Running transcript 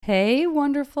Hey,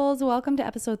 wonderfuls. Welcome to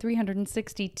episode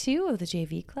 362 of the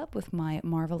JV Club with my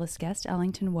marvelous guest,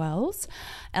 Ellington Wells.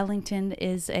 Ellington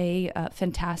is a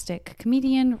fantastic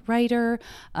comedian, writer,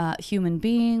 human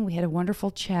being. We had a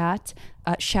wonderful chat.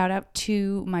 Shout out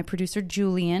to my producer,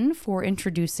 Julian, for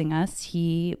introducing us.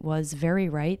 He was very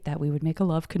right that we would make a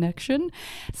love connection.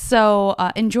 So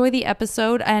enjoy the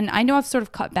episode. And I know I've sort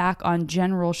of cut back on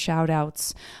general shout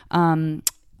outs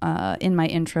in my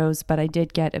intros, but I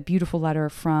did get a beautiful letter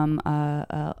from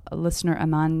a listener,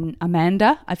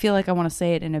 Amanda. I feel like I want to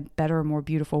say it in a better, more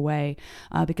beautiful way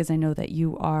because I know that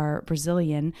you are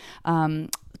Brazilian.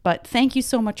 But thank you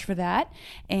so much for that.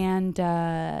 And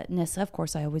Nissa, of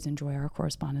course, I always enjoy our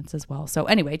correspondence as well. So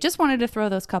anyway, just wanted to throw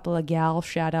those couple of gal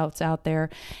shout outs out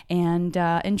there and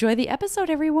enjoy the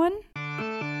episode, everyone.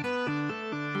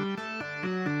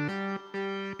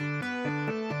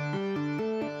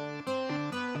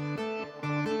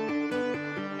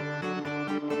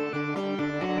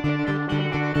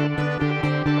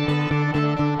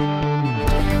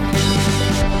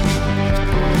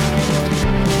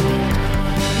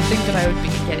 That I would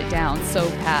get it down so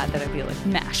pat that I'd be like,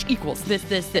 MASH equals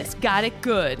this, got it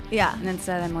good. Yeah. And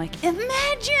instead I'm like,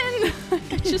 imagine.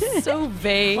 It's just so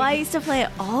vague. Well, I used to play it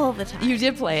all the time. You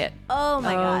did play it. Oh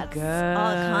my God. Good.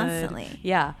 Constantly.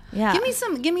 Yeah. Yeah.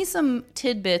 Give me some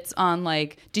tidbits on,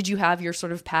 like, did you have your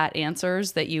sort of pat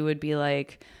answers that you would be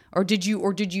like, or did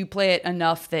you play it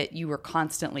enough that you were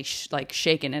constantly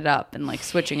shaking it up and like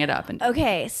switching it up? And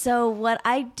okay, so what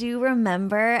I do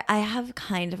remember, I have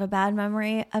kind of a bad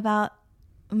memory about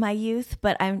my youth,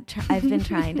 but I've been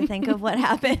trying to think of what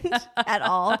happened at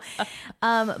all.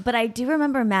 But I do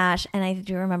remember MASH, and I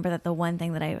do remember that the one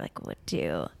thing that I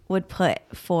would put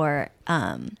for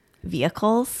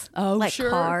vehicles, like sure.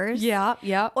 cars,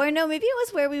 yeah, or no, maybe it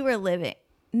was where we were living.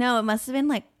 No, it must have been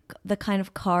like the kind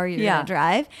of car you're gonna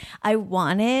drive. I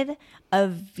wanted a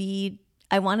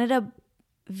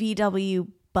VW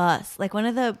bus, like one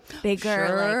of the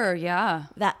bigger,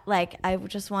 that like I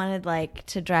just wanted like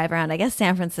to drive around, I guess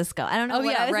San Francisco. I don't know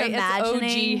what I was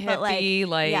imagining, it's OG but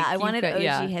hippie, I wanted OG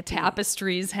hippie.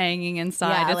 Tapestries hanging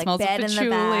inside. It like smells bed of in the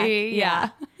patchouli.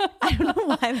 back. I don't know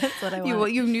why that's what I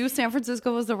wanted. You knew San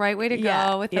Francisco was the right way to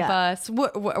go with the bus.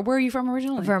 Where are you from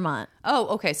originally? Vermont. Oh,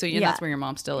 okay. So that's where your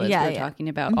mom still is. We're talking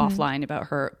about offline about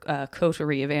her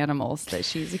coterie of animals that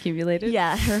she's accumulated.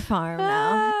 Yeah, her farm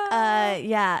now.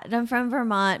 I'm from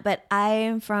Vermont, but I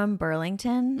am from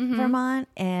Burlington, Vermont,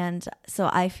 and so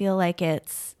I feel like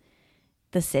it's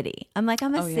the city. I'm a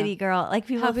city girl. Like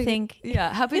people think.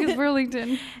 Yeah, how big is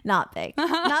Burlington? Not big.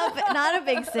 Not a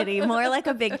big city. More like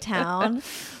a big town.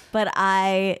 But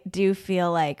I do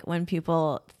feel like when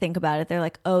people think about it, they're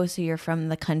like, "Oh, so you're from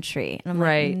the country?" And I'm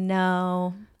like,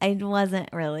 "No, I wasn't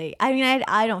really. I mean,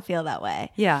 I don't feel that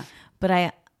way." Yeah,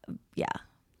 but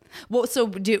Well,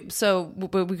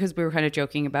 because we were kind of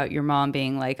joking about your mom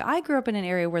being like, I grew up in an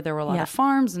area where there were a lot of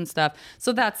farms and stuff.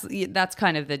 So that's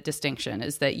kind of the distinction,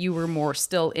 is that you were more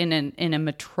still in a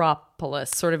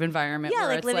metropolis sort of environment. Yeah,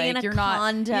 where like living in a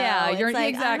condo. Yeah, you're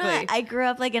like, exactly. I grew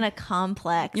up like in a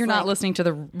complex. You're not listening to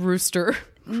the rooster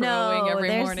crowing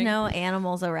every morning. No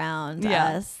animals around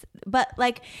us. But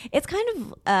like it's kind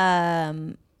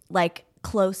of like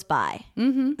close by.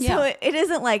 Mm-hmm, so it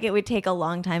isn't like it would take a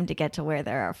long time to get to where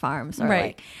there are farms, or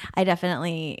like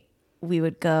we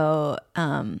would go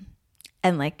and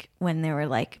like when there were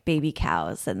like baby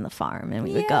cows in the farm, and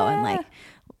we would go and like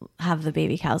have the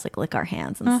baby cows like lick our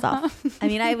hands and stuff. I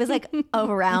mean, I was like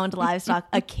around livestock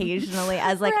occasionally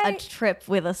as like a trip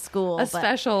with a school, a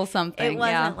special something. It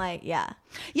wasn't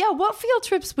What field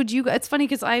trips would you? It's funny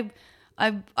because I've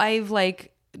like.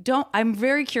 I'm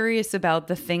very curious about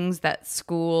the things that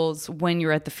schools, when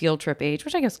you're at the field trip age,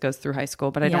 which I guess goes through high school,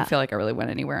 but I don't feel like I really went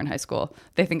anywhere in high school.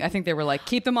 I think they were like,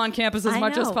 keep them on campus as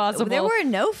much as possible. There were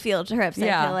no field trips,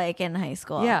 I feel like, in high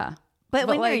school. Yeah. But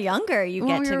when you're younger, you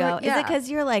get to go. Is it because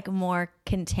you're like more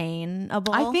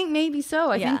containable? I think maybe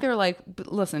so. I think they're like,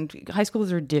 listen, high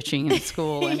schoolers are ditching in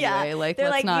school anyway. Like, they're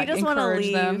let's not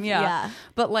encourage them. Yeah.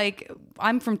 But like,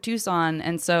 I'm from Tucson,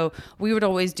 and so we would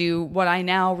always do what I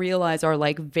now realize are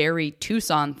like very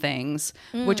Tucson things,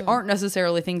 which aren't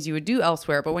necessarily things you would do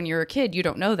elsewhere. But when you're a kid, you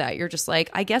don't know that. You're just like,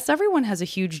 I guess everyone has a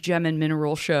huge gem and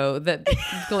mineral show that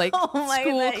like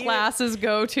school classes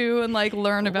go to and like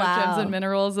learn about gems and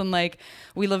minerals, and like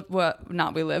my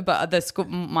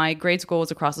grade school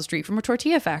was across the street from a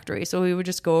tortilla factory, so we would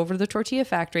just go over to the tortilla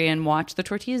factory and watch the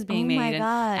tortillas being made and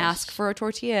ask for a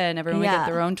tortilla, and everyone would get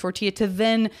their own tortilla to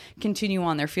then continue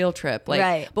on their field trip.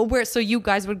 But so you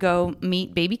guys would go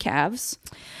meet baby calves.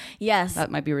 Yes,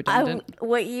 that might be redundant.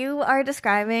 What you are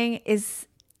describing is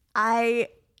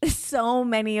so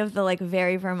many of the like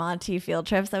very Vermont-y field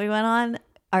trips that we went on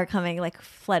are coming like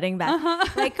flooding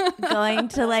back, like going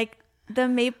to like the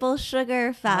maple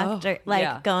sugar factory,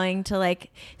 going to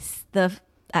like the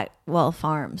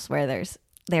farms where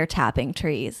they're tapping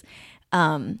trees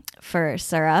for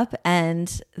syrup,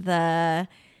 and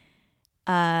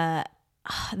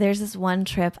there's this one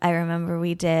trip I remember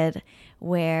we did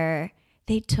where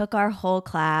they took our whole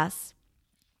class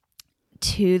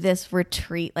to this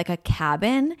retreat, like a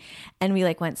cabin, and we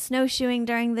like went snowshoeing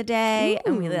during the day.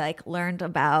 Ooh. And we like learned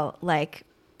about like,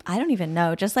 I don't even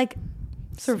know, just like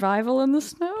survival in the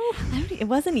snow. It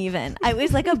wasn't even, it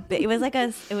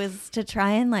was to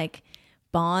try and like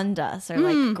bond us or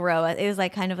like grow us. It was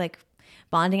like kind of like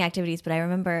bonding activities. But I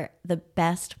remember the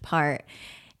best part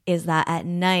is that at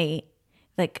night,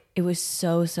 like it was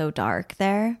so dark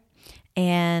there,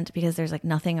 and because there's like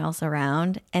nothing else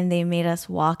around, and they made us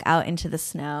walk out into the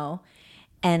snow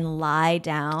and lie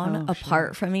down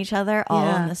apart from each other,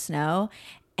 all in the snow,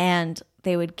 and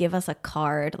they would give us a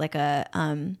card, like a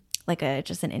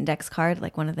just an index card,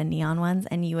 like one of the neon ones,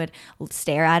 and you would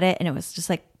stare at it and it was just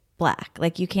like black,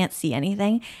 like you can't see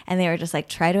anything, and they were just like,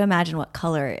 try to imagine what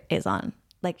color it is on,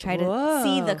 like try to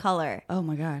see the color. Oh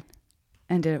my God.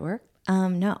 And did it work?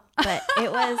 No, but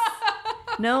it was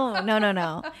no.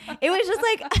 It was just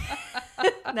like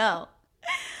no,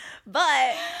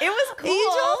 but it was cool. You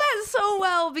told that so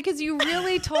well, because you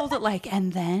really told it like,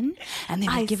 and they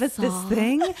would give us this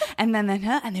thing, and then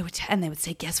and they would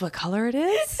say, guess what color it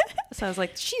is? So I was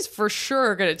like, she's for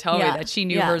sure gonna tell me that she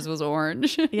knew hers was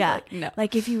orange. Yeah, like, no.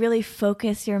 Like if you really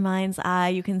focus your mind's eye,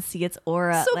 you can see its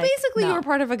aura. So like, basically, you were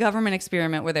part of a government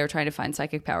experiment where they were trying to find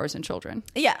psychic powers in children.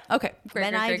 Yeah. Okay. Great.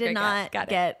 And I did not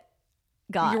get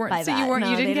got you weren't, by so that.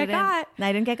 You didn't get got.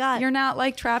 I didn't get got. You're not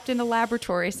like trapped in a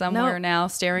laboratory somewhere now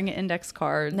staring at index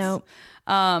cards. Nope.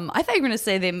 I thought you were going to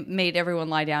say they made everyone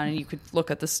lie down and you could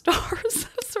look at the stars.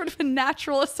 Sort of a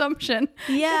natural assumption.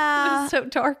 Yeah. It was so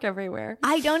dark everywhere.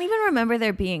 I don't even remember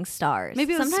there being stars.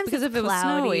 Maybe it was sometimes because if it was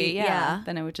snowy,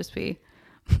 then it would just be.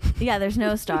 Yeah, there's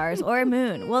no stars or a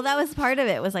moon. Well, that was part of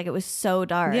it. Was like it was so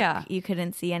dark. Yeah, you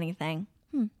couldn't see anything.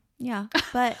 Yeah,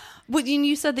 but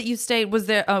you said that you stayed. Was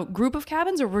there a group of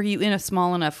cabins, or were you in a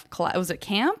small enough class? Was it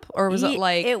camp, or was it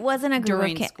like it wasn't a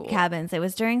group of cabins? It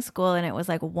was during school, and it was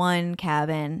like one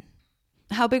cabin.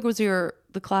 How big was the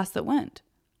class that went?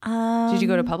 Did you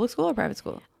go to public school or private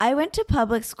school? I went to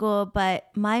public school, but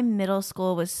my middle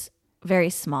school was very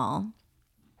small.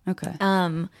 Okay.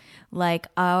 Like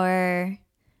our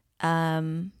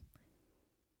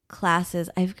classes,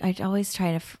 I always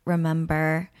try to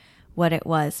remember what it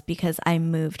was, because I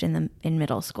moved in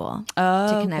middle school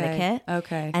to Connecticut.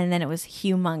 Okay. And then it was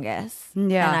humongous.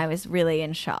 Yeah. And I was really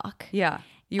in shock. Yeah.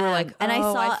 You were like, and I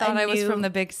thought I was from the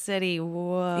big city.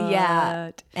 What?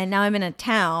 Yeah. And now I'm in a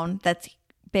town that's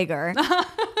bigger.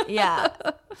 Yeah.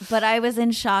 But I was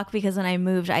in shock because when I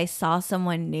moved, I saw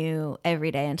someone new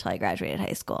every day until I graduated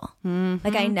high school. Mm-hmm.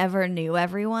 Like I never knew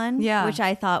everyone. Yeah. Which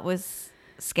I thought was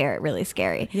really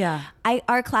scary. Yeah.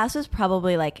 Our class was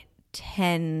probably like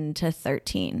 10 to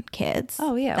 13 kids.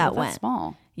 Oh yeah, that went that's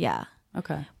small. Yeah.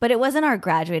 Okay. But it wasn't our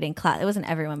graduating class. It wasn't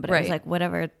everyone, but it was like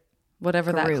whatever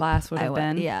that class would have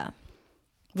been. Yeah.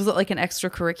 Was it like an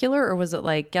extracurricular, or was it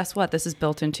like, guess what, this is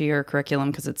built into your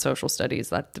curriculum because it's social studies?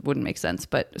 That wouldn't make sense,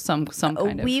 but some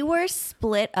kind of. We were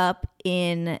split up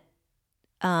in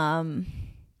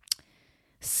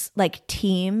like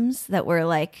teams that were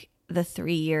like the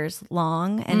 3 years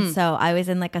long, and so I was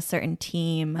in like a certain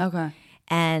team. Okay.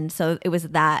 And so it was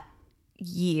that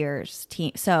year's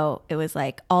team. So it was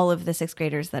like all of the sixth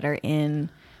graders that are in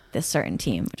this certain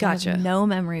team. Gotcha. I have no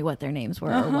memory what their names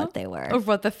were or what they were. Or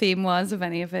what the theme was of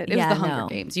any of it. It was the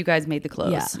Hunger Games. You guys made the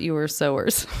clothes. Yeah. You were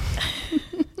sewers.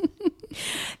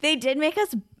 They did make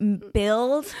us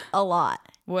build a lot.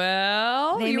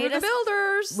 Well, you were the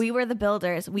builders. We were the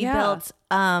builders. We built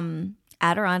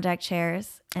Adirondack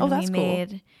chairs. And that's we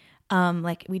made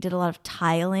like we did a lot of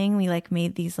tiling. We like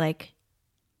made these like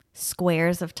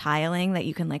squares of tiling that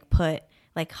you can like put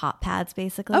like hot pads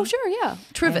basically. Oh sure, yeah.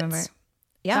 Trivets.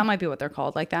 Yeah. That might be what they're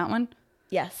called, like that one.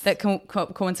 Yes. That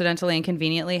coincidentally and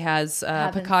conveniently has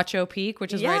Picacho Peak,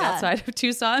 which is right outside of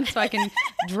Tucson, so I can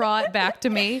draw it back to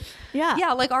me. Yeah.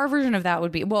 Yeah, like our version of that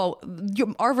would be,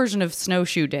 our version of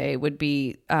Snowshoe Day would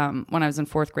be when I was in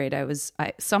fourth grade, I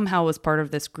somehow was part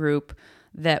of this group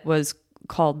that was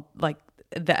called like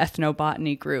the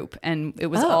ethnobotany group, and it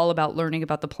was all about learning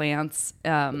about the plants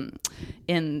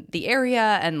in the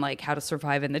area and like how to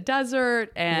survive in the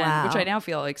desert, and which I now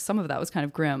feel like some of that was kind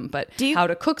of grim, but how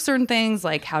to cook certain things,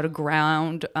 like how to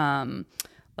ground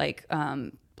like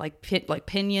like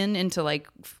pinion into like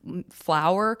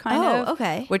flower kind of.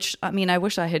 Okay. Which, I mean, I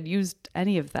wish I had used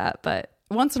any of that, but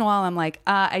once in a while I'm like,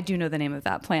 I do know the name of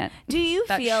that plant. Do you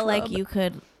feel like you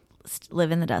could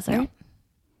live in the desert?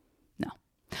 No.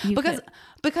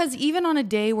 Because even on a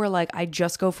day where like I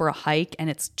just go for a hike and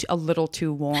it's a little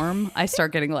too warm, I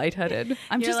start getting lightheaded.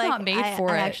 I'm just not made for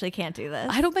it. I actually can't do this.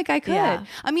 I don't think I could. Yeah.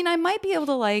 I mean, I might be able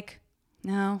to like,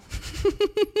 no.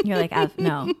 You're like,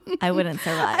 no, I wouldn't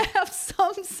survive. I have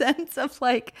some sense of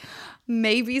like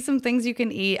maybe some things you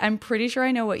can eat. I'm pretty sure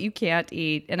I know what you can't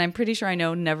eat. And I'm pretty sure I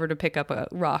know never to pick up a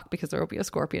rock because there will be a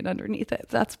scorpion underneath it.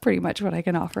 That's pretty much what I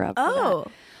can offer up. Oh.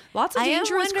 Lots of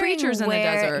dangerous creatures in the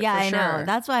desert. Yeah, for I sure. know.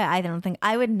 That's why I don't think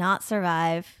I would not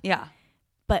survive. Yeah.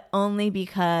 But only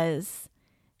because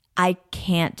I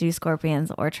can't do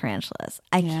scorpions or tarantulas.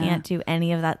 I can't do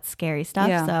any of that scary stuff.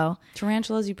 Yeah. So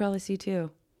tarantulas you probably see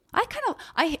too.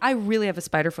 I really have a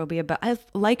spider phobia, but I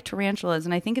like tarantulas,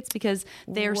 and I think it's because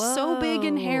they're so big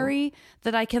and hairy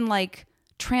that I can like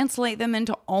translate them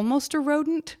into almost a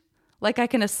rodent. Like I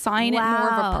can assign it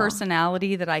more of a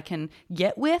personality that I can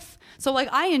get with. So like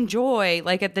I enjoy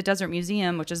like at the Desert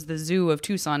Museum, which is the zoo of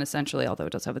Tucson essentially, although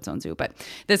it does have its own zoo, but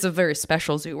this is a very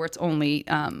special zoo where it's only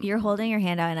you're holding your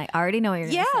hand out and I already know what you're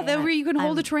going to say. Yeah, where you can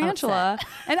hold a tarantula.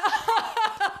 And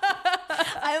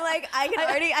I'm like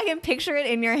I can picture it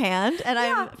in your hand and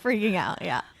I'm freaking out.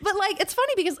 Yeah. But like it's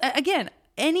funny because again,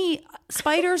 any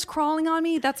spiders crawling on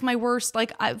me, that's my worst.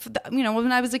 Like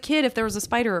when I was a kid, if there was a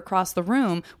spider across the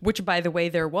room, which by the way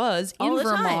there was in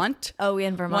Vermont. Oh,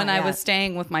 in Vermont. When I was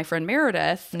staying with my friend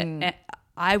Meredith,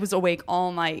 I was awake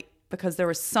all night because there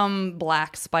was some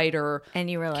black spider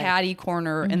and you were like catty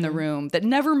corner in the room that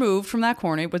never moved from that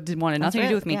corner. It didn't want nothing to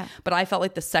do with me. Yeah. But I felt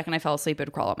like the second I fell asleep, it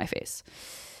would crawl up my face.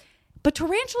 But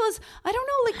tarantulas, I don't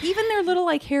know, like even their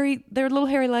little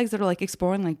hairy legs that are like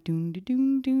exploring, like doon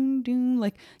doon doon doon,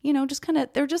 like just kind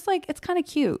of, they're just like, it's kind of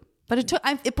cute. But it took,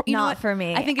 not for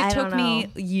me. I think it took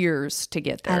me years to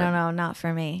get there. I don't know, not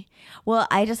for me. Well,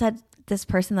 I just had this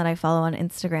person that I follow on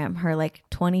Instagram, her like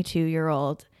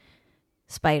 22-year-old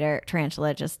spider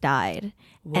tarantula just died.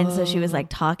 Whoa. And so she was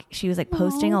like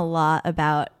posting a lot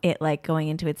about it like going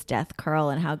into its death curl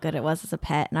and how good it was as a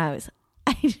pet, and I was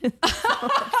like,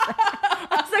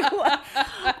 what?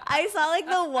 I saw like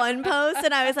the one post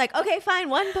and I was like, okay, fine,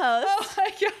 one post. Oh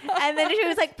my God. And then she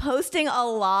was like posting a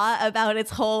lot about its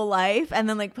whole life and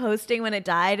then like posting when it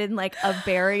died in like a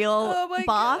burial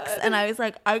box. God. And I was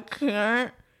like, I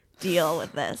can't deal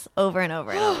with this over and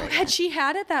over and over again. Had she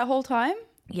had it that whole time?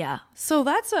 Yeah. So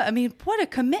that's what a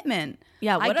commitment.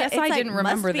 Yeah. I guess I didn't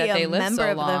remember that they lived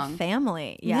so long. Member of the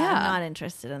family. Yeah. I'm not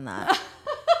interested in that.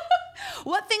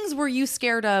 What things were you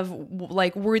scared of?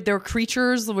 Like, were there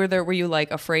creatures? Were you like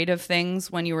afraid of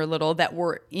things when you were little that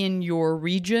were in your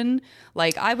region?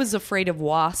 Like, I was afraid of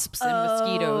wasps and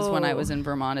mosquitoes when I was in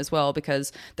Vermont as well,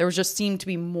 because there was just seemed to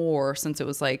be more since it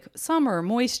was like summer,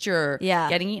 moisture,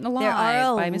 getting eaten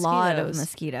alive by mosquitoes. There are a lot of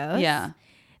mosquitoes. Yeah.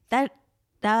 But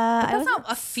that's not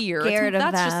a fear.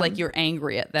 That's just like you're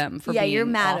angry at them for being you're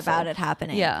mad awful. about it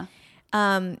happening. Yeah.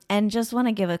 And just want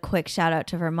to give a quick shout out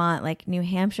to Vermont. Like New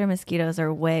Hampshire mosquitoes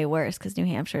are way worse because New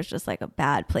Hampshire is just like a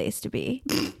bad place to be.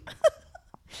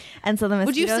 And so the mosquitoes.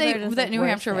 Would you say are just, that like, New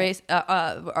Hampshire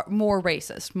are more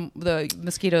racist? The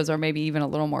mosquitoes are maybe even a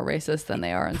little more racist than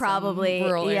they are in probably some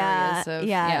rural areas.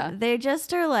 Yeah. They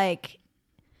just are like,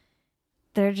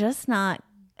 they're just not.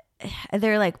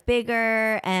 They're like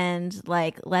bigger and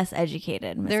like less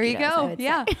educated mosquitoes, there you go.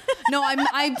 Yeah. No,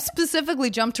 I specifically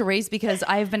jumped to race because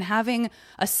I've been having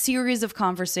a series of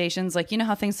conversations. Like, you know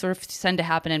how things sort of tend to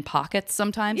happen in pockets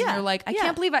sometimes? Yeah. And you're like, I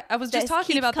can't believe I was just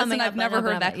talking about this and I've never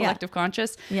heard that collective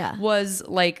conscious. Yeah. Was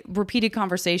like repeated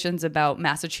conversations about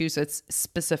Massachusetts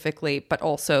specifically, but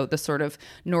also the sort of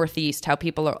Northeast, how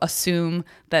people assume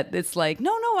that it's like,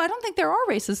 no, I don't think there are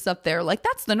racists up there. Like,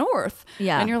 that's the North.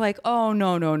 Yeah. And you're like, oh,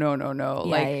 no.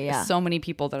 Yeah, so many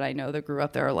people that I know that grew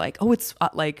up there are like, oh, it's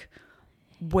like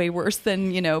way worse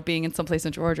than, being in someplace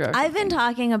in Georgia. I've been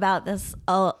talking about this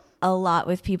a lot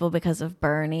with people because of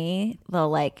Bernie.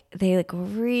 They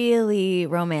really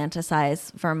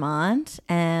romanticize Vermont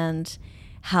and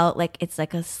how like it's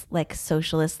like a like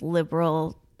socialist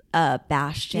liberal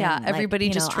bastion. Yeah, everybody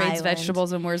like, just trades island.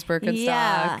 Vegetables and wears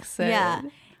Birkenstocks. Yeah.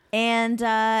 And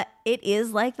it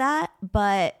is like that,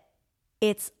 but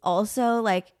it's also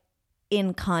like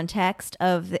in context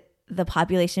of the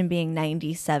population being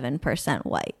 97%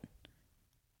 white.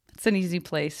 It's an easy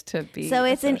place to be. So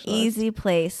it's an easy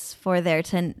place for there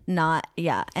to not,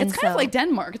 yeah. And it's kind of like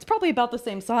Denmark. It's probably about the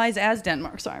same size as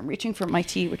Denmark. Sorry, I'm reaching for my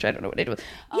tea, which I don't know what I do with.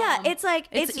 Yeah, it's like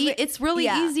it's really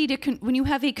easy to when you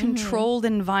have a controlled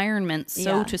environment,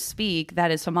 so to speak,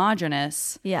 that is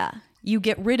homogenous. Yeah, you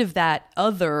get rid of that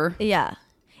other. Yeah.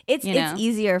 It's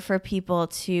easier for people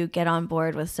to get on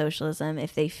board with socialism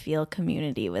if they feel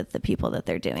community with the people that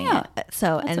they're doing it.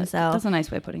 So that's a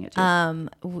nice way of putting it too.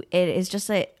 It is just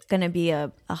going to be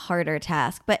a harder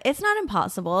task, but it's not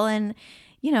impossible. And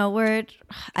I'm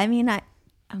going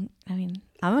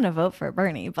to vote for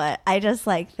Bernie, but I just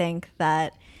think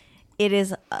that it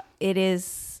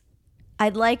is.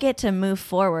 I'd like it to move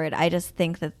forward. I just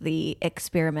think that the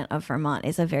experiment of Vermont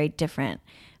is a very different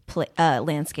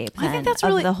landscape than I think that's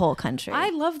really, of the whole country.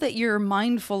 I love that you're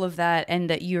mindful of that, and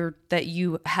that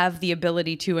you have the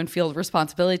ability to and feel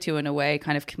responsibility to, in a way,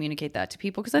 kind of communicate that to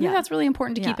people, because I think that's really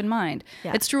important to keep in mind.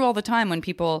 It's true all the time when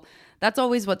people. That's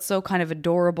always what's so kind of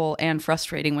adorable and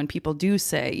frustrating when people do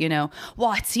say,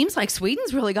 well, it seems like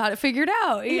Sweden's really got it figured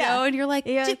out, you know, and you're like,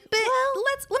 let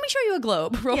me show you a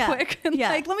globe real quick. And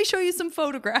let me show you some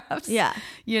photographs. Yeah.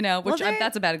 Which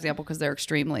that's a bad example because there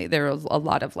are a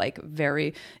lot of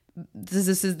this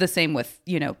is the same with,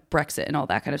 Brexit and all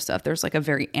that kind of stuff. There's a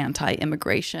very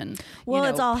anti-immigration. Well,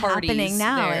 it's all happening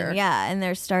now. There. And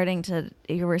we're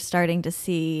starting to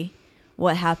see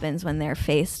what happens when they're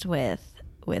faced with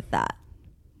that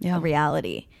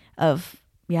reality of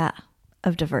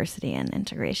diversity and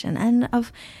integration, and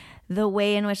of the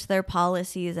way in which their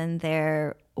policies and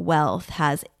their wealth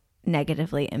has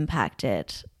negatively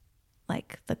impacted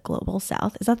the global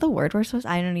south. Is that the word we're supposed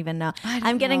to? I don't even know.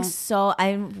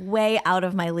 I'm way out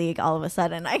of my league all of a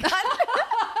sudden. I was like,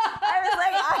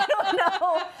 I don't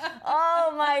know.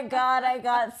 Oh my God, I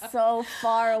got so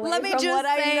far away from what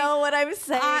I know what I'm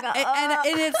saying.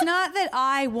 And it's not that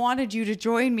I wanted you to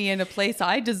join me in a place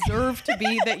I deserve to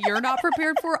be that you're not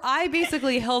prepared for. I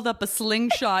basically held up a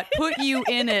slingshot, put you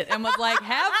in it, and was like,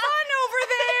 have fun over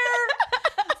there.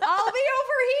 I'll be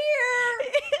over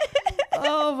here.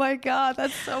 Oh my God,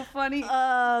 that's so funny.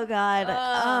 Oh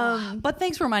God. But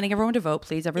thanks for reminding everyone to vote,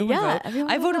 please. Everyone vote.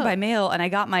 I voted by mail, and I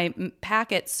got my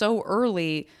packet so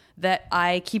early that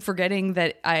I keep forgetting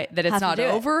that it's not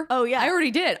over. Oh yeah, I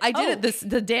already did. I did it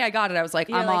the day I got it. I was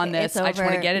like, I'm on this. I just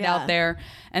want to get it out there.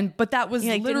 But that was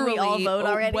literally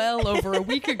well over a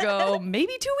week ago,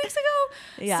 maybe 2 weeks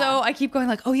ago. Yeah. So I keep going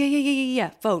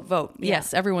yeah. Vote. Yeah.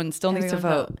 Yes, everyone still needs to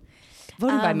vote.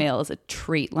 Voting by mail is a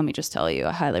treat. Let me just tell you,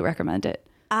 I highly recommend it.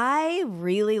 I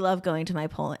really love going to my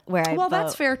polling where I vote. Well,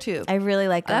 that's fair too. I really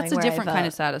like going That's a different kind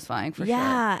of satisfying for sure.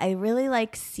 Yeah, I really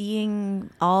like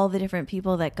seeing all the different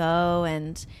people that go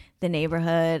and the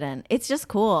neighborhood, and it's just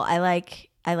cool. I like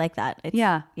that.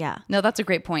 Yeah. No, that's a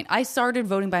great point. I started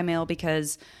voting by mail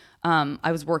because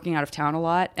I was working out of town a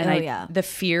lot, and the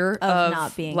fear of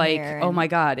not being here, oh my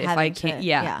God, if I can't,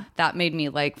 that made me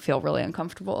feel really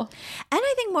uncomfortable. And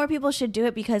I think more people should do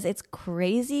it because it's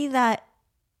crazy that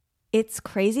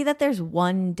there's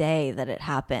one day that it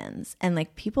happens,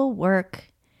 and people work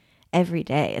every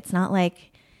day. It's not I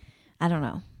don't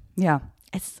know. Yeah.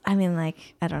 I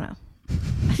don't know.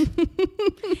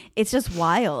 It's just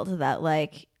wild that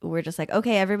we're just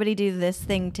okay, everybody do this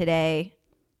thing today.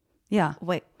 Yeah.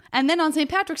 Wait. And then on St.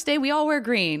 Patrick's Day, we all wear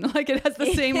green. It has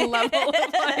the same level of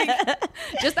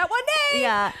just that one day.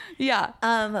 Yeah. Yeah.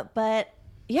 But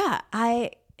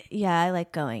I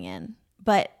like going in.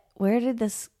 But where did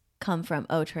this come from?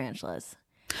 Oh, tarantulas.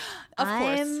 Of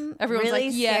course. Everyone's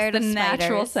really scared of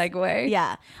natural segue.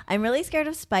 Yeah. I'm really scared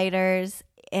of spiders.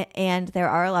 And there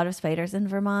are a lot of spiders in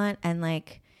Vermont. And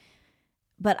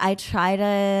but I try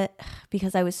to,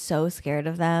 because I was so scared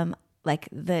of them,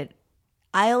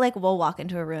 I will walk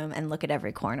into a room and look at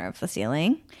every corner of the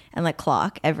ceiling and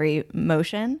clock every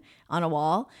motion on a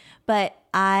wall. But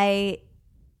I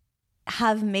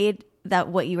have made that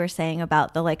what you were saying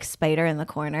about the spider in the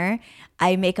corner,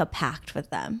 I make a pact with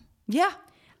them. Yeah.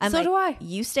 So do I.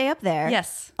 You stay up there.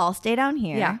 Yes. I'll stay down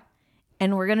here. Yeah.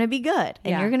 And we're going to be good.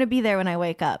 And you're going to be there when I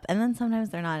wake up. And then sometimes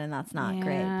they're not, and that's not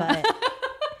great. But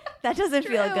that doesn't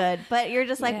feel good. But you're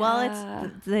just well,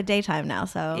 it's the daytime now.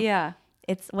 So yeah.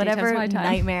 It's whatever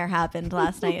nightmare happened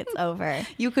last night. It's over.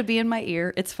 You could be in my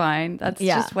ear. It's fine. That's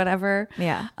just whatever.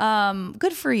 Yeah.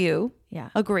 Good for you. Yeah.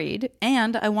 Agreed.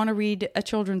 And I want to read a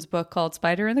children's book called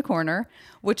Spider in the Corner,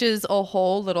 which is a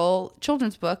whole little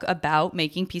children's book about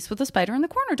making peace with the spider in the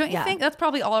corner. Don't you think? That's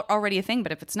probably already a thing,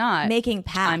 but if it's not. Making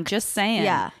pacts. I'm just saying.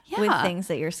 Yeah. With things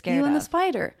that you're scared of. You and the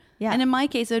spider. Yeah. And in my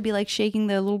case, it would be shaking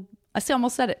the little, I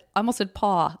almost said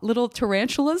paw. Little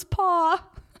tarantula's paw.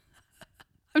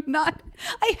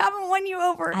 I haven't won you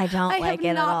over. I don't like it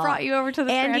at all. I have not brought you over to the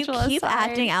tarantula And you keep side.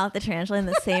 acting out the tarantula in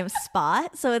the same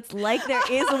spot. So it's like there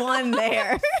is one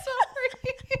there.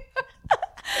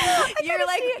 You're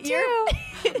like,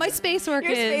 my space work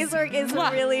your space work is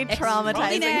really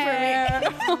traumatizing for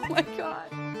me. Oh my God.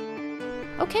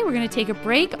 Okay, we're going to take a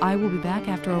break. I will be back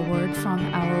after a word from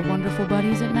our wonderful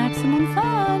buddies at Maximum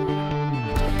Fun.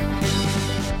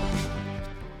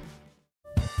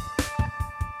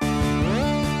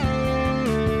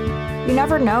 You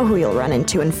never know who you'll run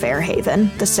into in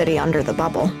Fairhaven, the city under the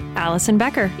bubble. Allison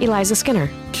Becker, Eliza Skinner,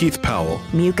 Keith Powell,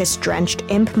 Mucus-drenched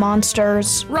imp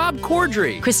monsters, Rob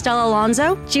Corddry, Christelle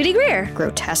Alonso, Judy Greer,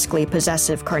 grotesquely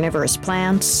possessive carnivorous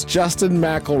plants, Justin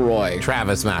McElroy,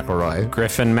 Travis McElroy,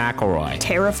 Griffin McElroy,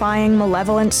 terrifying,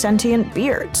 malevolent, sentient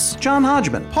beards. John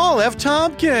Hodgman, Paul F.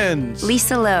 Tompkins,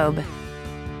 Lisa Loeb.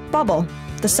 Bubble,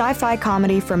 the sci-fi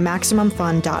comedy from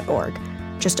MaximumFun.org.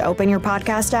 Just open your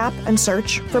podcast app and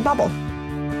search for Bubble.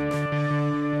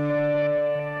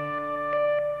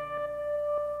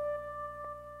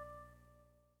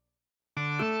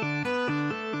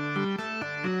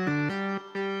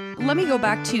 Let me go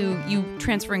back to you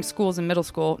transferring schools in middle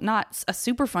school. Not a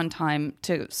super fun time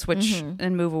to switch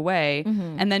and move away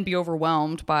and then be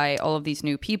overwhelmed by all of these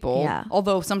new people. Yeah.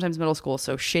 Although sometimes middle school is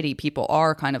so shitty, people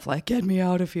are kind of like, get me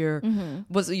out of here.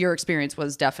 Was your experience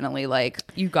was definitely like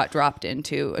you got dropped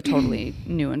into a totally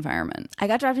new environment? I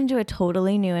got dropped into a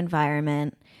totally new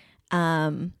environment.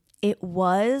 It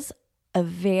was a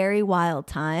very wild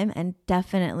time and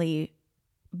definitely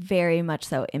very much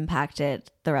so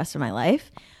impacted the rest of my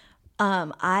life.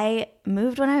 I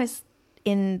moved when I was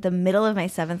in the middle of my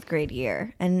 7th grade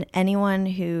year, and anyone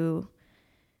who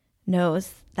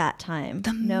knows that time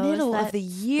knows Middle that of the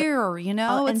year, you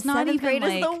know, and it's not 7th even grade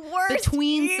like is the worst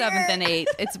between year. 7th and 8th.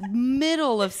 It's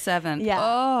middle of 7th. Yeah.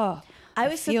 Oh, I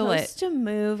was supposed to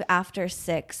move after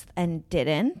 6th and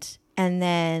didn't, and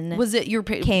then Was it your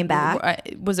came back.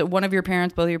 Was it one of your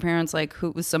parents, both of your parents? Like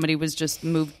who was somebody was just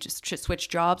moved, just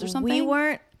switched jobs or something? We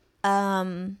weren't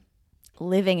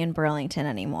living in Burlington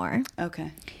anymore.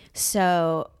 Okay.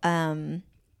 So my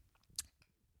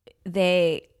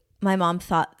mom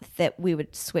thought that we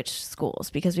would switch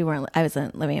schools because I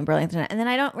wasn't living in Burlington. And then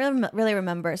I don't really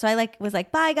remember. So I was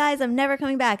like, bye guys, I'm never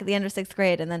coming back at the end of 6th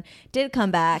grade. And then did come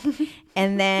back.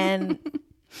 And then,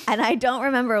 and I don't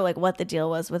remember like what the deal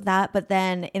was with that. But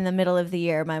then in the middle of the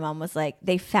year, my mom was like,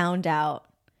 they found out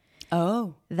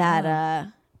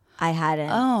that I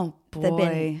hadn't. Oh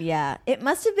boy. It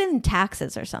must have been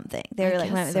taxes or something. They were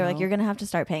like, you're gonna have to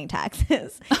start paying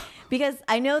taxes, because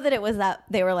I know that it was that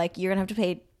they were like, you're gonna have to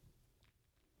pay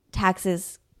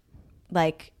taxes,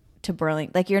 like to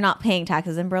Burlington, like you're not paying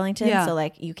taxes in Burlington, so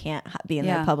like you can't be in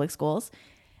their public schools.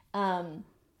 And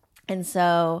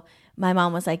so my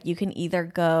mom was like, you can either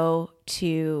go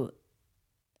to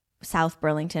South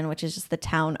Burlington, which is just the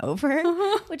town over,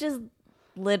 which is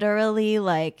literally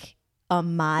like a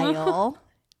mile.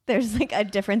 There's like a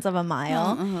difference of a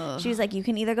mile. She was like, you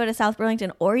can either go to South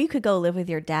Burlington or you could go live with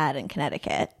your dad in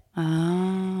Connecticut.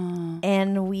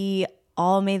 And we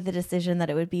all made the decision that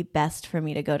it would be best for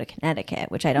me to go to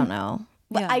Connecticut, which I don't know.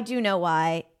 But I do know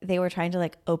why. They were trying to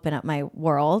like open up my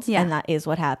world, and that is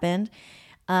what happened.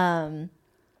 And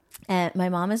my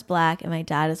mom is Black and my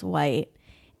dad is white.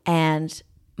 And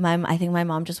I think my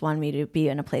mom just wanted me to be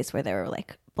in a place where there were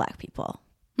like Black people.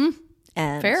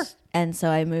 And Fair. And so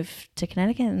I moved to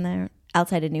Connecticut, and they're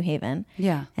outside of New Haven.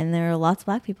 Yeah. And there are lots of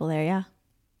Black people there. Yeah.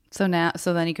 So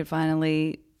then you could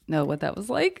finally know what that was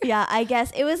like. Yeah, I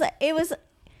guess it was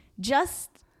just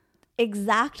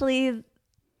exactly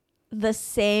the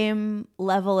same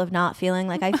level of not feeling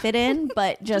like I fit in,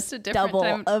 but just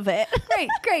double of it.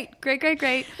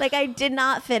 Great. Like I did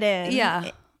not fit in.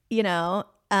 Yeah. You know,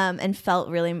 and felt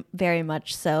really very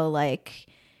much so like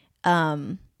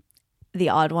the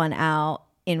odd one out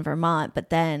in Vermont. But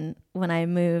then when I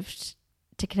moved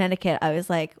to Connecticut, I was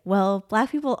like, well,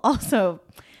 Black people also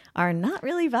are not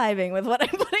really vibing with what I'm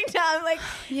putting down. I'm like,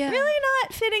 really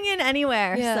not fitting in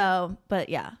anywhere. Yeah. So, but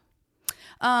yeah.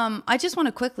 I just want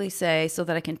to quickly say, so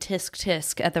that I can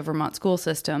tisk at the Vermont school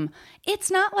system,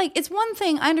 it's not like, it's one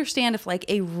thing, I understand if like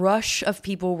a rush of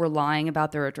people were lying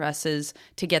about their addresses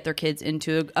to get their kids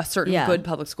into a certain good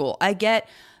public school. I get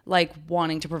like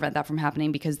wanting to prevent that from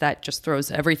happening because that just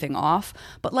throws everything off.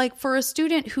 But like for a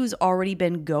student who's already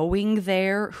been going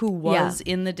there, who was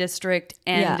in the district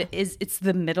and it's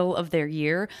the middle of their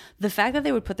year, the fact that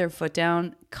they would put their foot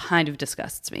down kind of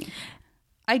disgusts me.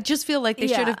 I just feel like they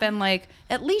should have been like,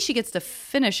 at least she gets to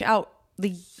finish out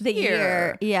the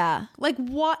year. Yeah. Like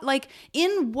what,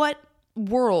 in what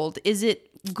world is it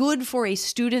good for a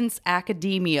student's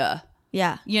academia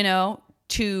Yeah. you know,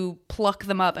 to pluck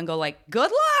them up and go like,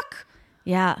 good luck.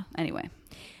 Yeah. Anyway,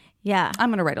 Yeah. I'm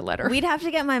going to write a letter. We'd have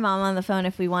to get my mom on the phone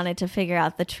if we wanted to figure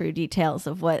out the true details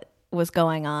of what was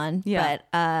going on. Yeah.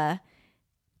 But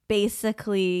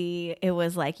basically, it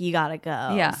was like, you got to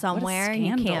go somewhere.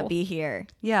 You can't be here.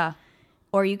 Yeah.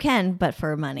 Or you can, but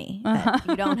for money that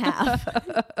you don't have.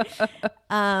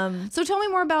 So tell me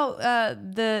more about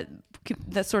the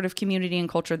sort of community and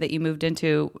culture that you moved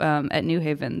into at New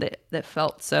Haven that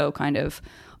felt so kind of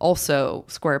also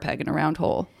square peg in a round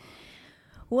hole.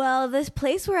 Well, this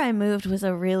place where I moved was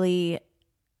a really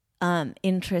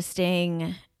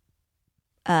interesting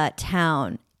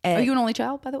town. Are you an only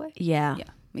child, by the way? Yeah. Yeah,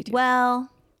 me too. Well,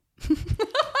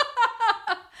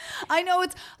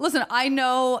 I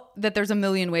know that there's a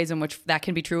million ways in which that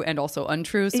can be true and also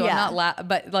untrue. So Yeah. I'm not,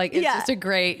 but like, it's just a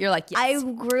great, you're like, yes. I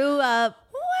grew up.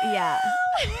 Yeah.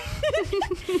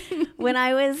 When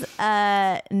I was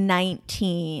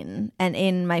 19 and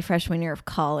in my freshman year of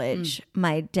college,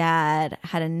 my dad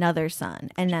had another son,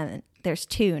 and then there's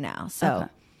two now. So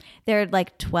they're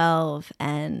like 12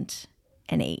 and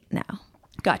 8 now.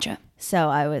 Gotcha. So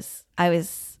I was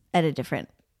at a different,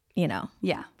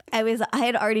 Yeah, I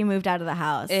had already moved out of the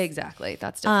house. exactly.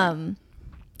 That's different.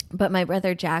 But my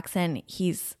brother Jackson,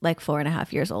 he's like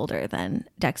 4.5 years older than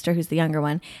Dexter, who's the younger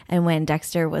one. And when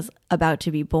Dexter was about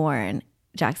to be born,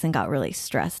 Jackson got really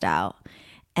stressed out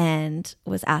and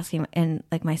was asking, and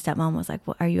like my stepmom was like,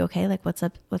 well, are you okay? Like, what's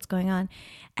up? What's going on?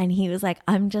 And he was like,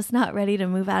 I'm just not ready to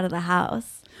move out of the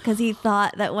house. Because he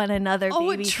thought that when another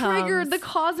baby it triggered the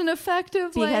cause and effect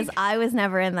of because I was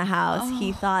never in the house.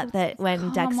 He thought that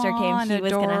when Dexter came, he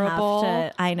was going to have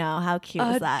to. I know. How cute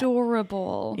is that?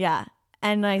 Adorable. Yeah.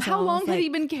 And how long had he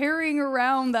been carrying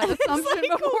around that assumption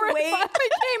like, before wait. it finally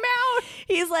came out?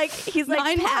 He's like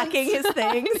 9 packing his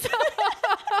things.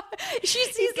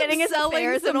 He's getting his selling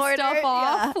affairs some in order. stuff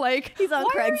off. Yeah. Like He's on why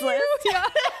are Craigslist. you- Yeah.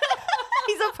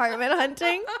 He's apartment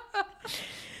hunting.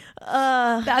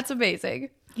 That's amazing.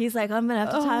 He's like, I'm gonna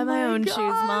have to tie my own shoes,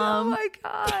 Mom. Oh my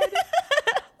god.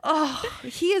 Oh,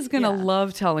 he is gonna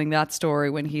love telling that story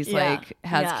when he's like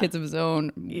has kids of his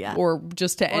own, or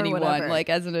just to anyone, whatever. like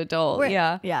as an adult.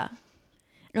 Yeah. Oh,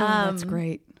 that's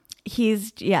great.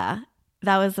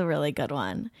 That was a really good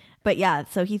one. But yeah,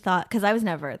 so he thought, because I was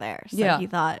never there, so he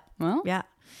thought, well, yeah,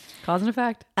 cause and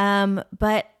effect.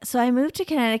 But so I moved to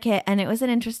Connecticut, and it was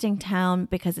an interesting town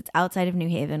because it's outside of New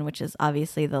Haven, which is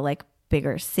obviously the like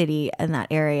bigger city in that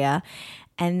area,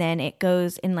 and then it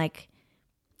goes in like,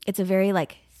 it's a very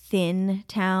like thin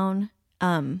town,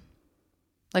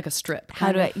 Like a strip.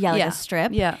 like a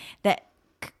strip, that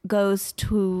goes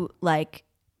to like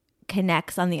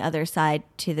connects on the other side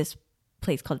to this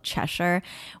place called Cheshire,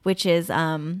 which is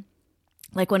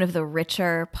like one of the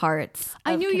richer parts.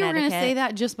 I of knew you were going to Connecticut. say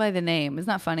that just by the name. Isn't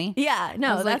that funny? Yeah,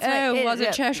 no, I was that's like, was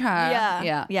it Cheshire?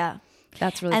 Yeah.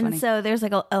 That's really and funny. so there's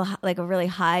like a really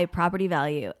high property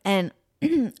value, and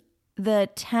the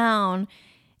town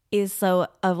is so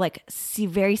of like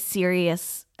very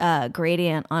serious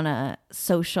gradient on a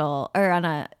social or on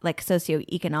a like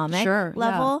socioeconomic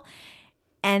level,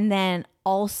 and then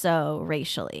also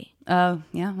racially. Oh,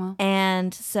 yeah, well.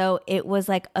 And so it was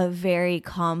like a very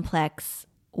complex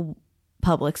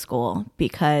public school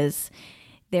because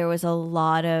there was also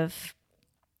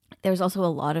a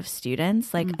lot of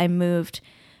students. Like I moved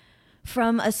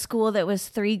from a school that was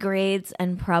 3 grades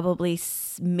and probably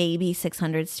maybe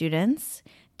 600 students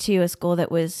to a school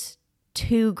that was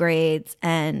 2 grades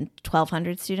and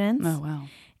 1,200 students. Oh, wow.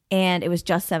 And it was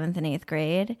just 7th and 8th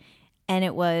grade. And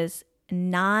it was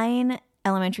 9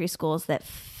 elementary schools that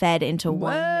fed into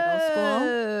one middle school.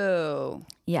 Oh,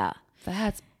 Yeah.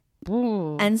 that's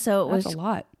ooh, And so it that's was a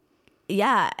lot.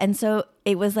 Yeah. And so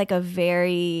it was like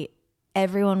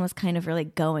everyone was kind of really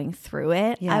going through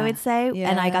it, Yeah. I would say.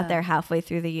 And I Yeah. got there halfway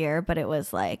through the year, but it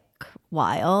was like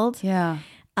wild. Yeah.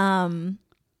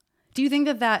 Do you think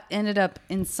that ended up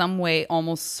in some way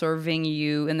almost serving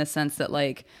you in the sense that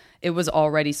like it was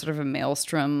already sort of a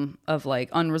maelstrom of like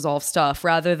unresolved stuff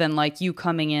rather than like you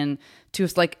coming in to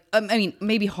like, I mean,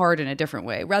 maybe hard in a different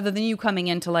way rather than you coming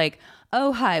into like,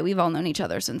 oh, hi, we've all known each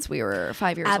other since we were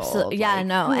 5 years old. Absolutely. Yeah, Like,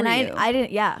 no. who And are you? I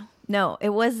didn't, no, it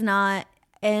was not.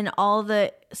 And all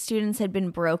the students had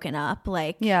been broken up,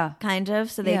 like, kind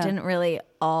of. So they didn't really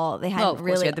they hadn't Well, of course,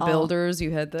 really you had the builders,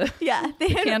 you had the they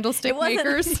had, candlestick it wasn't-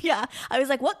 makers. Yeah. I was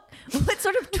like, what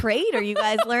sort of trade are you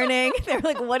guys learning? They were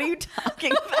like, what are you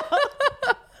talking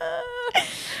about?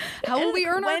 How will we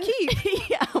earn our keep?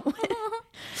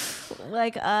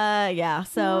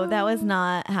 So that was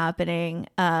not happening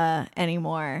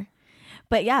anymore.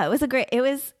 But yeah, it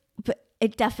was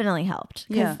it definitely helped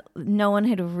because no one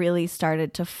had really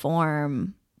started to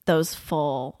form those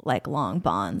full like long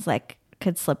bonds, like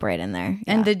could slip right in there.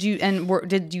 And did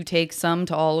you take some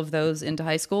to all of those into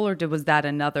high school, or was that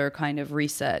another kind of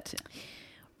reset?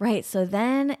 Right. So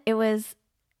then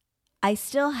I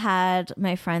still had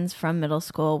my friends from middle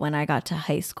school when I got to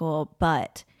high school,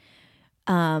 but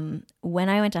when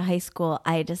I went to high school,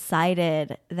 I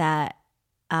decided that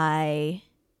I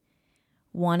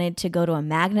wanted to go to a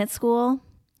magnet school,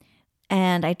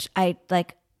 and I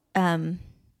like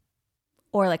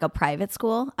or like a private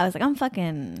school. I was like, I'm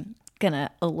fucking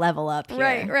gonna level up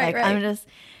here. Right. I'm just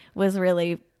was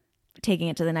really taking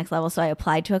it to the next level. So I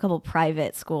applied to a couple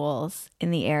private schools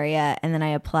in the area, and then I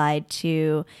applied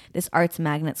to this arts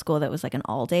magnet school that was like an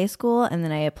all-day school, and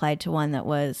then I applied to one that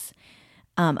was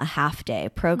a half-day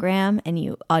program, and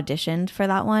you auditioned for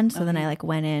that one. So then I like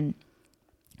went in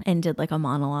and did like a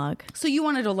monologue. So you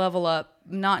wanted to level up,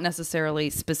 not necessarily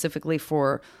specifically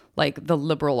for like the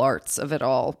liberal arts of it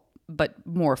all, but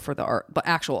more for the art, but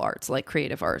actual arts, like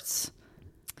creative arts.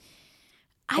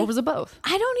 Or was it both?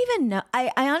 I don't even know. I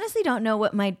honestly don't know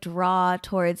what my draw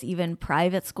towards even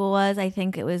private school was. I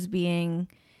think it was being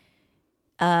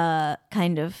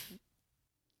kind of...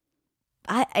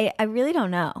 I really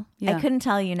don't know. Yeah. I couldn't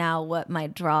tell you now what my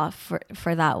draw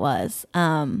for that was.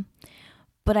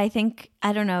 But I think,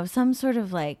 I don't know, some sort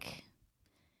of like...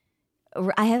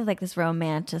 I have like this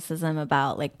romanticism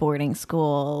about like boarding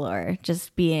school or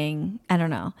just being, I don't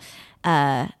know,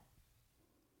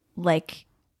 like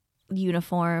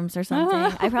uniforms or something.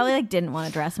 I probably like didn't want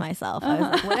to dress myself. I was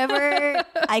like, whatever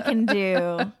I can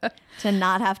do to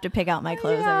not have to pick out my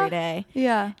clothes every day.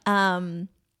 Yeah. And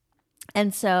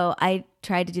so I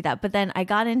tried to do that. But then I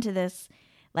got into this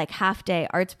like half day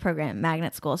arts program,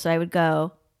 magnet school. So I would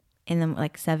go in the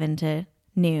like 7 to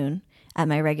noon at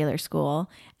my regular school,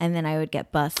 and then I would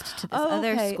get bused to this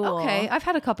other school. Okay, I've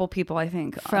had a couple people, I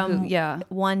think, from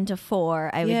 1 to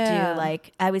 4. I would do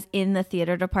like, I was in the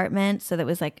theater department, so that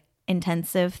was like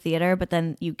intensive theater, but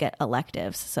then you get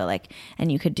electives. So like, and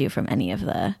you could do from any of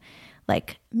the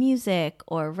like music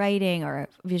or writing or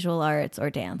visual arts or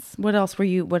dance. What else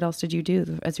did you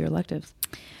do as your electives?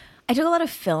 I took a lot of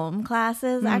film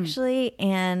classes actually,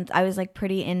 and I was like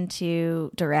pretty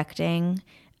into directing.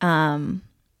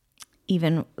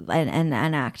 Even and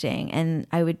acting, and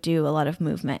I would do a lot of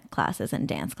movement classes and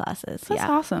dance classes. That's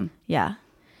awesome. Yeah.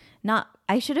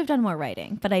 I should have done more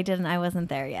writing, but I didn't. I wasn't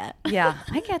there yet. Yeah,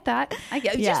 I get that.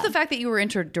 Just the fact that you were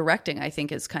into directing, I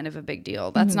think, is kind of a big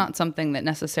deal. That's not something that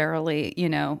necessarily,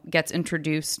 gets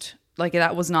introduced. Like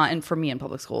that was not, and for me in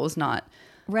public school, it was not.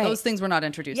 Right. Those things were not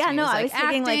introduced to me. No, I was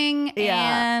acting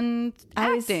and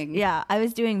acting. I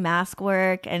was doing mask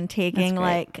work and taking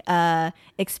like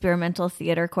experimental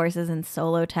theater courses in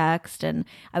solo text, and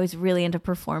I was really into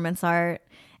performance art.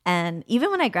 And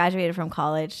even when I graduated from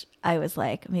college, I was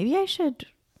like, maybe I should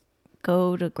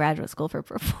go to graduate school for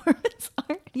performance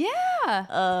art. Yeah.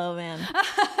 Oh man.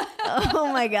 Oh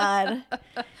my God.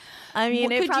 I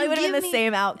mean, it probably would have been the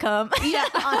same outcome. Yeah.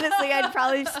 Honestly, I'd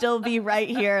probably still be right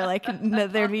here. Like,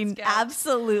 there'd be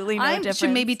absolutely no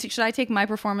difference. Should I take my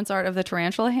performance art of the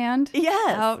tarantula hand?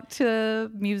 Yes. Out to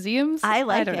museums? I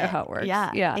don't know how it works.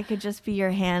 Yeah. It could just be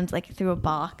your hand, like, through a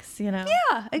box, Yeah,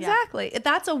 exactly. Yeah.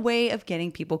 That's a way of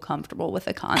getting people comfortable with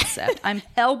a concept. I'm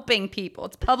helping people.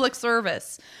 It's public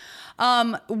service.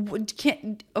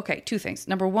 Okay, 2 things.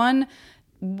 Number 1,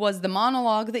 was the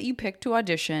monologue that you picked to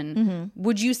audition,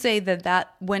 would you say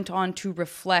that went on to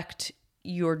reflect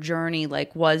your journey?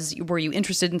 Like, were you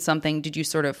interested in something? Did you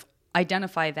sort of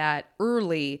identify that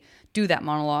early, do that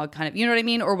monologue kind of, you know what I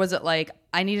mean? Or was it like,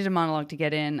 I needed a monologue to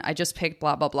get in, I just picked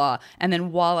blah, blah, blah. And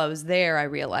then while I was there, I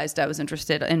realized I was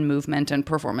interested in movement and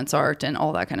performance art and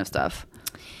all that kind of stuff.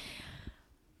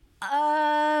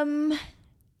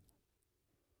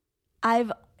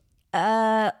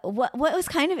 What was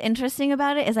kind of interesting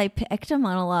about it is I picked a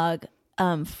monologue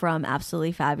from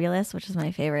Absolutely Fabulous, which is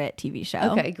my favorite TV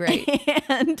show. Okay, great.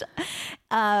 And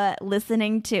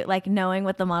listening to, like, knowing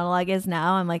what the monologue is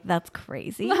now, I'm like, that's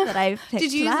crazy that I picked.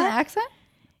 Did you use an accent?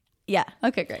 Yeah.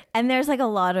 Okay, great. And there's like a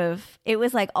lot of, it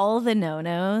was like all the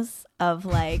no-nos of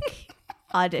like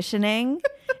auditioning.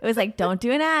 It was like, don't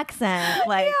do an accent.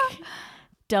 Like,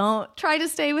 don't try to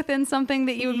stay within something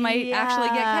that you might actually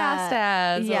get cast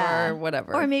as or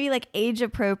whatever. Or maybe like age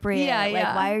appropriate.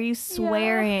 Like, why are you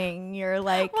swearing? You're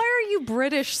like, why are you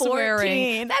British 14?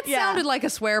 Swearing? That sounded like a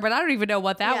swear, but I don't even know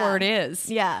what that word is.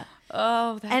 Yeah.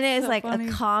 Oh, that's and it's so like funny.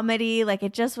 A comedy. Like,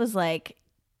 it just was like,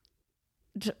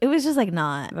 it was just like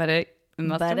not. But it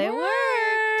worked.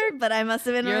 But I must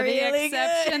have been You're really the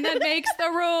exception good. that makes the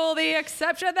rule. The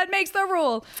exception that makes the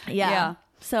rule. Yeah.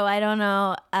 So I don't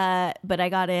know, but I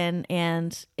got in,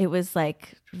 and it was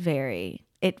like I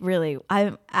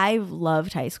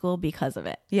loved high school because of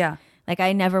it. Yeah. Like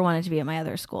I never wanted to be at my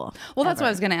other school. Well, that's what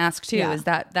I was going to ask too, is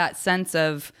that sense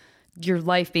of your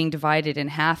life being divided in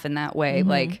half in that way.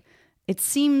 Like it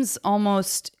seems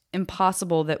almost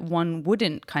impossible that one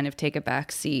wouldn't kind of take a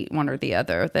back seat, one or the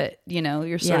other, that,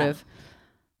 you're sort of,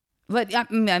 but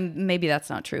maybe that's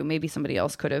not true. Maybe somebody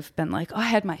else could have been like, oh, I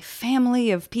had my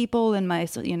family of people in my,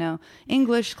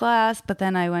 English class, but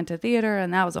then I went to theater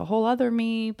and that was a whole other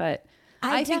me. But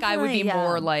I think I would be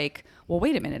more like, well,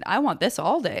 wait a minute, I want this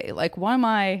all day. Like, why am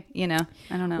I, I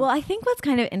don't know. Well, I think what's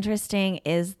kind of interesting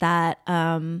is that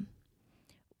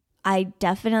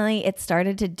it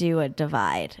started to do a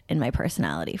divide in my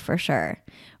personality for sure,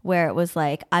 where it was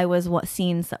like I was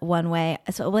seen one way.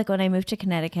 So like when I moved to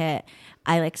Connecticut,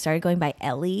 I like started going by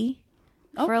Ellie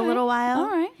for a little while. All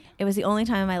right. It was the only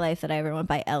time in my life that I ever went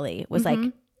by Ellie. It was like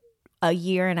a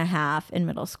year and a half in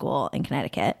middle school in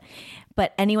Connecticut.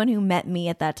 But anyone who met me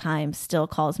at that time still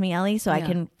calls me Ellie, so I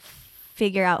can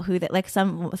figure out who that. Like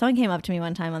someone came up to me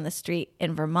one time on the street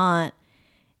in Vermont,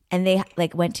 and they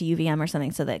like went to UVM or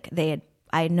something, so that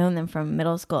I had known them from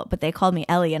middle school, but they called me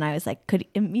Ellie, and I was like, could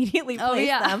immediately place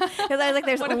them because I was like,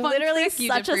 there's literally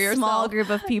such a small group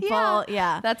of people,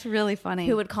 that's really funny,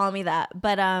 who would call me that.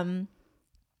 But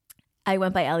I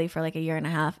went by Ellie for like a year and a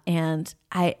half, and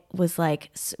I was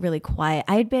like really quiet.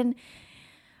 I had been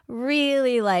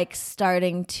really like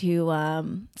starting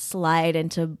to slide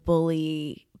into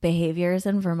bully behaviors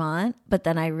in Vermont, but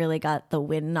then I really got the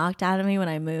wind knocked out of me when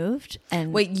I moved.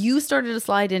 And wait, you started to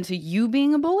slide into you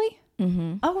being a bully?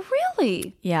 Mm-hmm. Oh,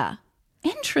 really? Yeah.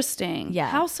 Interesting. Yeah.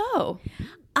 How so?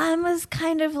 I was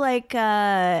kind of like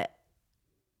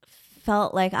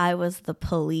felt like I was the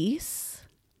police.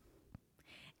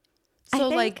 So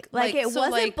like it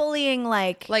wasn't bullying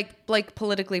like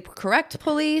politically correct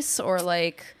police, or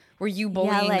like were you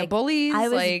bullying the bullies? I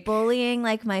was bullying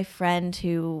like my friend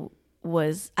who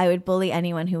was, I would bully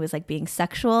anyone who was like being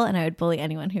sexual, and I would bully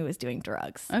anyone who was doing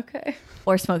drugs. Okay.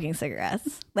 Or smoking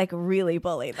cigarettes. Like really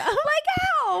bully them. Like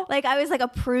how? Like I was like a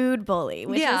prude bully,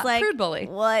 which is like prude bully.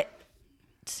 What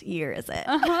year is it?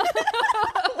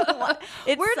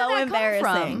 It's Where did so that embarrassing.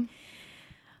 come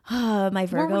from? My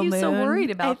Virgo moon. Were you so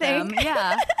worried about them? think.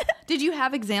 Yeah. Did you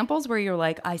have examples where you're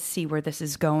like, I see where this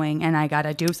is going and I got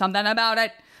to do something about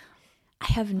it?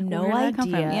 I have no Where did that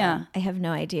come from? idea. Yeah. I have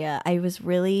no idea. I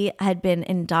had been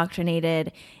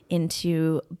indoctrinated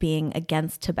into being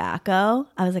against tobacco.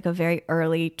 I was like a very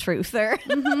early truther.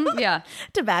 Mm-hmm. Yeah.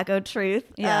 Tobacco truth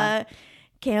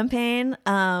campaign.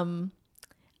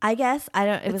 I guess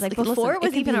it was like before it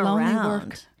was even around.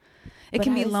 Work. It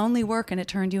can be lonely work, and it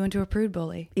turned you into a prude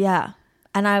bully. Yeah.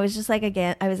 And I was just like,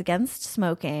 I was against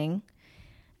smoking.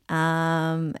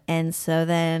 And so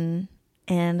then,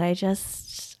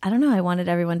 I don't know, I wanted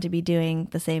everyone to be doing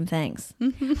the same things.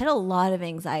 I had a lot of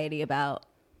anxiety I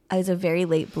was a very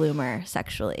late bloomer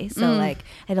sexually. So like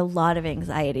I had a lot of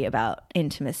anxiety about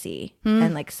intimacy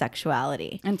and like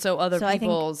sexuality. And so other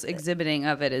people's exhibiting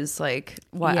of it is like,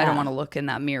 why I don't want to look in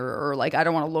that mirror, or like, I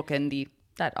don't want to look in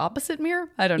that opposite mirror.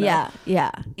 I don't know.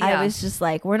 Yeah. I was just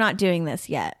like, we're not doing this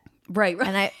yet. Right.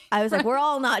 And I was like, we're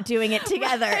all not doing it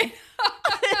together.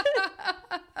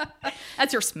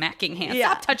 That's your smacking hand.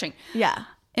 Stop touching. Yeah.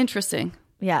 Interesting.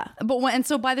 Yeah. But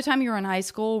so by the time you were in high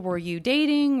school, were you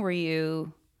dating? Were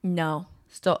you No.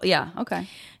 still? Yeah. Okay.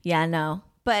 Yeah, no.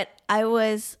 But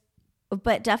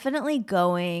definitely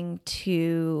going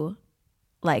to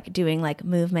like doing like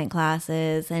movement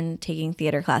classes and taking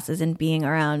theater classes and being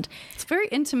around. It's a very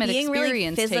intimate being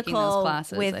experience really taking those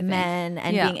classes with men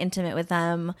and being intimate with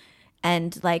them.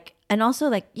 And like, and also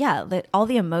like, all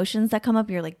the emotions that come up,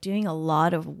 you're like doing a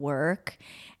lot of work,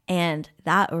 and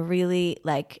that really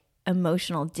like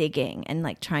emotional digging and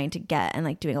like trying to get and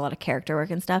like doing a lot of character work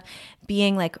and stuff,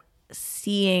 being like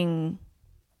seeing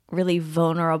really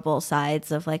vulnerable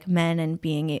sides of like men and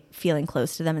feeling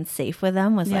close to them and safe with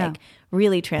them was like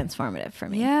really transformative for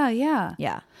me.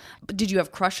 Yeah. But did you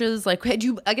have crushes? Like, I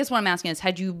guess what I'm asking is,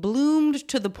 had you bloomed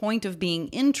to the point of being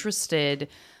interested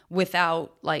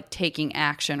without like taking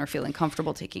action or feeling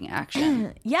comfortable taking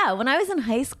action? Yeah. When I was in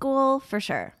high school, for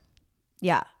sure.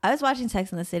 Yeah. I was watching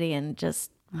Sex and the City and just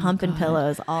humping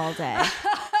pillows all day.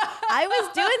 I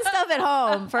was doing stuff at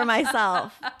home for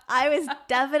myself. I was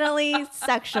definitely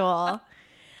sexual.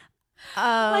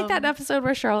 Like that episode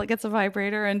where Charlotte gets a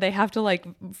vibrator and they have to like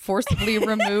forcibly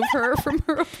remove her from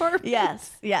her apartment.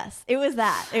 Yes. It was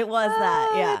that. It was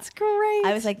that. Yeah. That's great.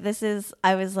 I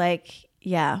was like,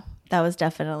 yeah, that was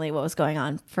definitely what was going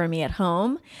on for me at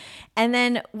home. And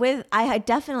then I had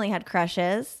definitely had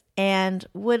crushes, and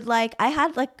would like, I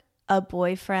had like a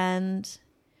boyfriend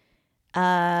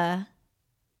for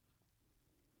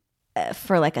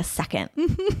like a second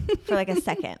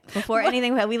before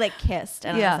anything, we like kissed,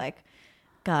 and I was like,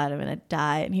 God, I'm gonna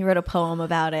die. And he wrote a poem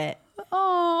about it.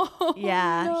 Oh,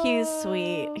 yeah, no. he was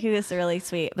sweet. He was really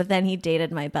sweet. But then he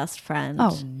dated my best friend.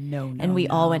 Oh, no. And we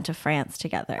all went to France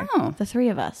together. Oh. The three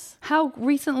of us. How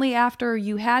recently after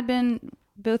you had been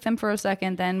with him for a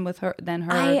second, then with her, then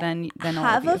her, then all of you?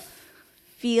 I have a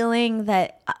feeling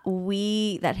that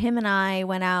him and I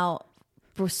went out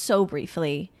so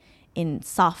briefly in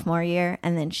sophomore year,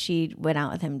 and then she went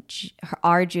out with him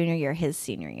our junior year, his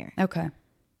senior year. Okay.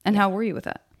 And how were you with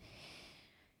that?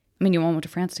 I mean, you all went to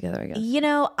France together, I guess. You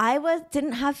know, I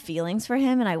didn't have feelings for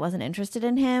him, and I wasn't interested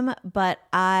in him, but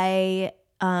it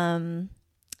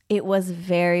was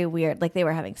very weird. Like, they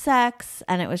were having sex,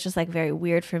 and it was just like very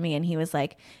weird for me. And he was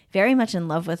like very much in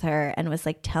love with her, and was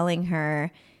like telling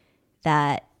her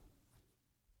that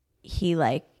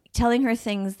telling her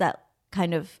things that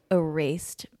kind of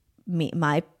erased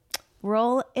my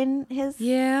role in his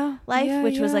life,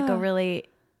 which was like a really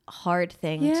hard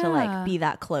thing to like be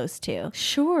that close to.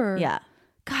 Sure. Yeah.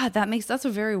 God,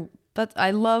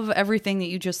 I love everything that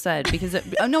you just said, because it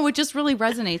just really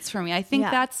resonates for me. I think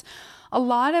that's a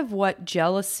lot of what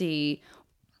jealousy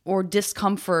or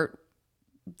discomfort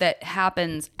that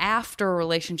happens after a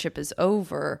relationship is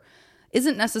over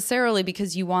isn't necessarily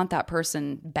because you want that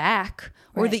person back,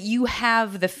 or that you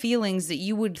have the feelings that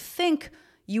you would think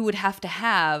you would have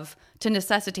to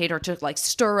necessitate or to like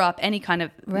stir up any kind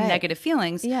of negative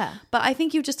feelings. Yeah. But I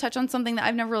think you just touched on something that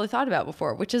I've never really thought about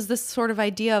before, which is this sort of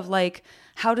idea of like,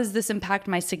 how does this impact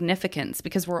my significance?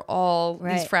 Because we're all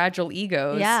these fragile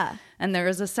egos. Yeah. And there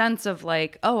is a sense of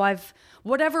like,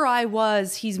 whatever I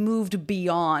was, he's moved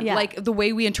beyond. Yeah. Like the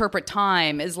way we interpret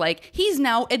time is like, he's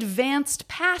now advanced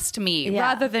past me,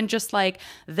 rather than just like,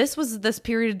 this was this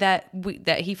period that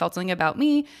he felt something about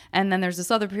me, and then there's this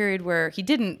other period where he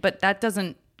didn't, but that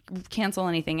doesn't cancel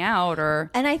anything out.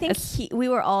 And I think we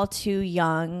were all too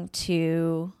young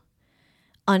to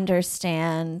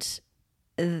understand,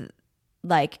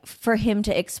 like, for him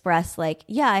to express like,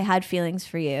 I had feelings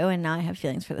for you, and now I have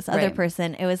feelings for this other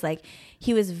person. It was like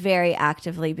he was very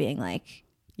actively being like,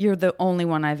 you're the only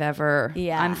one I've ever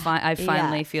I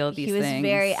finally feel these things. He was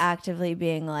very actively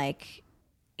being like,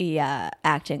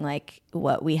 acting like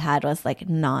what we had was like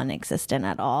non-existent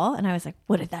at all. And I was like,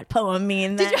 what did that poem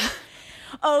mean then?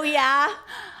 Oh yeah.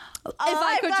 If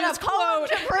I could just quote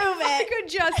to prove it. I could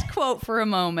just quote for a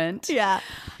moment. Yeah.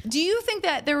 Do you think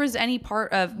that there was any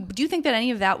do you think that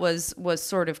any of that was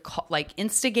sort of like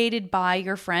instigated by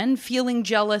your friend feeling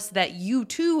jealous that you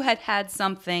too had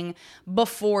something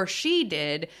before she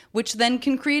did, which then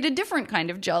can create a different kind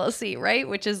of jealousy, right?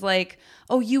 Which is like,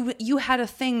 oh, you had a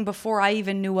thing before I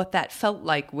even knew what that felt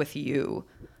like with you.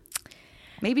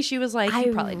 Maybe she was like,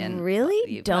 you probably didn't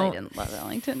love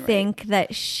Ellington, right? Think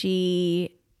that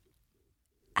she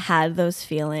had those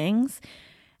feelings.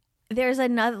 There's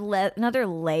another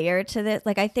layer to this.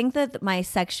 Like, I think that my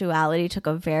sexuality took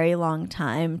a very long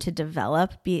time to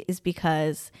develop is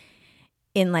because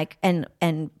in like and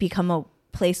come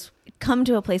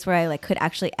to a place where I like could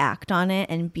actually act on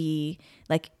it and be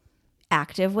like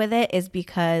active with it, is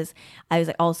because I was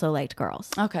like also liked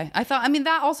girls. Okay.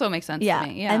 That also makes sense to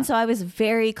me. Yeah. And so I was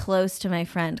very close to my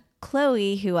friend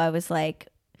Chloe, who I was like,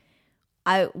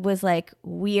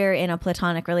 we're in a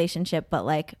platonic relationship, but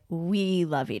like we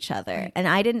love each other. Right. And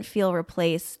I didn't feel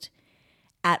replaced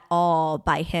at all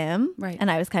by him. Right.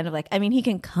 And I was kind of like, I mean, he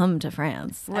can come to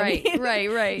France. Right. I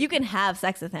mean, right. You can have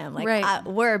sex with him. Like,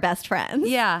 we're best friends.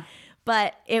 Yeah.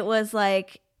 But it was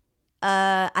like,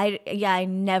 I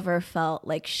never felt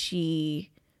like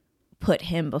she put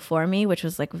him before me, which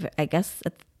was like, I guess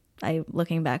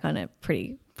looking back on it,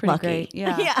 pretty lucky. Great.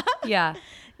 Yeah. Yeah.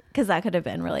 Because that could have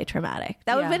been really traumatic.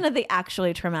 That would have been the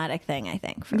actually traumatic thing, I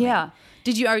think, for me. Yeah.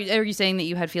 Are you saying that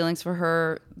you had feelings for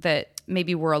her that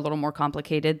maybe were a little more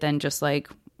complicated than just like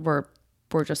we're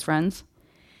just friends?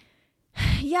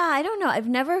 Yeah, I don't know. I've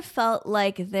never felt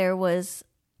like there was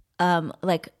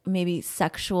like maybe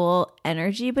sexual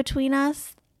energy between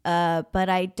us. But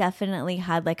I definitely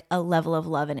had like a level of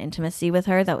love and intimacy with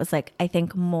her that was like, I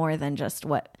think, more than just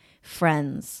what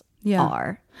friends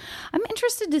are. I'm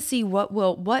interested to see what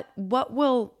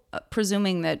will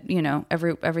presuming that, you know,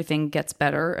 everything gets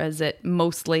better as it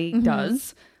mostly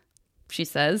does. She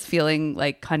says, feeling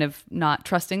like kind of not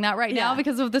trusting that right now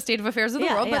because of the state of affairs of the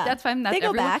world, but that's fine. That's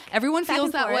everyone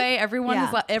feels that way. Everyone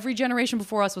is like, every generation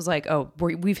before us was like, oh,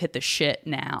 we've hit the shit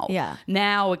now. Yeah.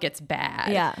 Now it gets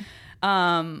bad. Yeah.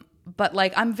 but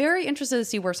like I'm very interested to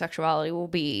see where sexuality will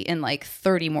be in like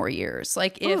 30 more years.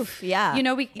 Like if Oof, yeah, you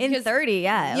know, in 30,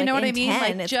 yeah, you know what I mean?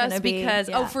 10, like just because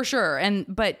oh, for sure. And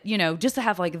but you know, just to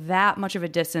have like that much of a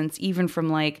distance, even from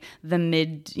like the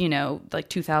mid, you know, like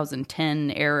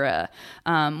 2010 era,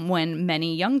 when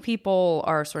many young people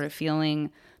are sort of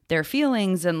feeling their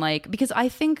feelings, and like, because I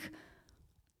think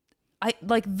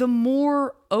like the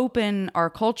more open our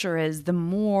culture is, the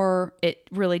more it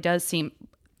really does seem,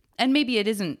 and maybe it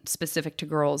isn't specific to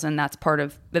girls, and that's part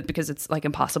of it because it's like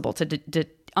impossible to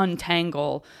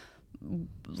untangle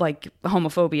like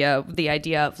homophobia, the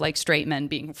idea of like straight men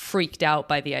being freaked out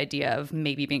by the idea of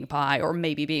maybe being bi or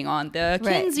maybe being on the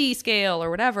Kinsey scale or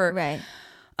whatever. Right.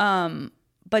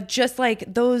 But just like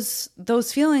those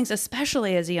feelings,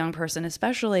 especially as a young person,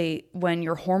 especially when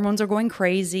your hormones are going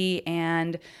crazy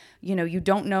and, you know, you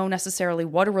don't know necessarily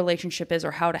what a relationship is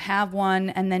or how to have one.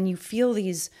 And then you feel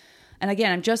these, and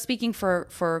again, I'm just speaking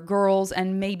for girls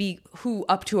and maybe who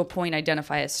up to a point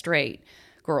identify as straight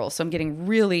girls. So I'm getting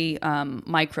really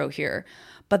micro here.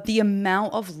 But the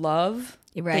amount of love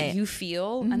that you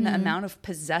feel and the amount of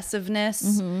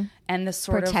possessiveness and the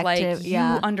sort of like, you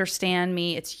understand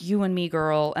me, it's you and me,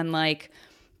 girl. And like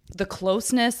the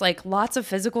closeness, like lots of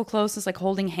physical closeness, like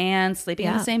holding hands, sleeping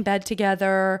in the same bed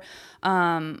together.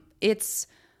 I'm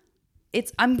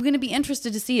going to be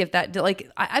interested to see if that, like,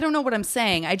 I don't know what I'm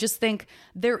saying. I just think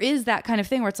there is that kind of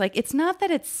thing where it's like, it's not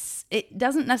that it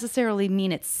doesn't necessarily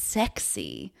mean it's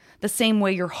sexy the same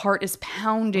way your heart is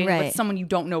pounding with someone you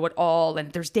don't know at all,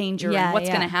 and there's danger and what's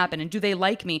going to happen and do they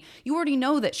like me? You already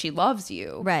know that she loves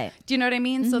you. Right. Do you know what I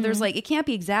mean? So there's like, it can't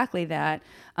be exactly that.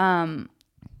 I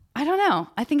don't know.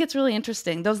 I think it's really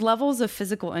interesting. Those levels of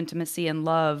physical intimacy and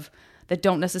love that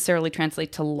don't necessarily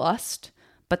translate to lust,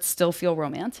 but still feel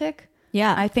romantic.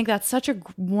 Yeah. I think that's such a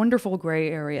wonderful gray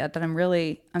area that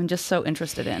I'm just so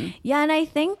interested in. Yeah. And I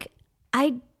think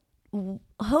I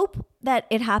hope that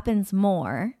it happens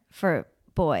more for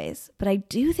boys, but I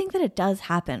do think that it does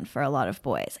happen for a lot of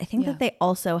boys. I think that they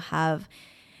also have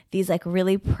these like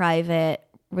really private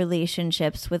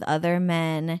relationships with other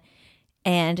men,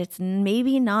 and it's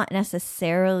maybe not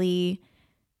necessarily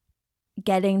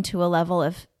getting to a level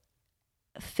of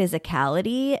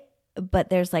physicality, but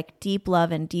there's like deep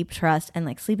love and deep trust and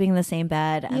like sleeping in the same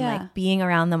bed and like being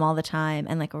around them all the time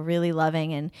and like really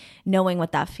loving and knowing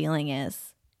what that feeling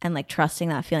is and like trusting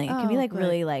that feeling. It can be like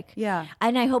really like, and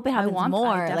I hope it happens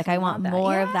more. Like I want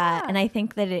more of that. And I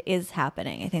think that it is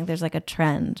happening. I think there's like a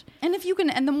trend. And if you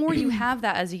can, and the more you have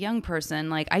that as a young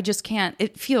person, like I just can't,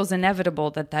 it feels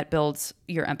inevitable that builds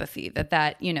your empathy,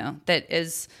 that, you know, that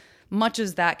as much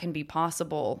as that can be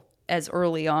possible as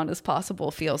early on as possible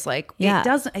feels like it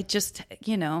doesn't, it just,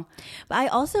 you know. But I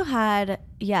also had,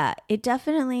 it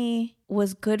definitely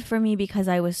was good for me because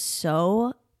I was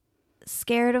so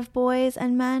scared of boys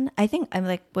and men. I think I'm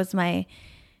like, I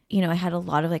had a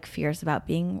lot of like fears about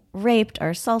being raped or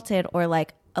assaulted, or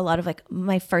like a lot of like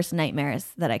my first nightmares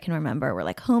that I can remember were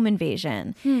like home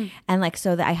invasion. And like,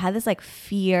 so that I had this like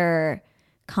fear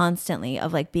constantly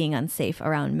of like being unsafe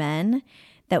around men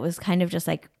that was kind of just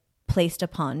like placed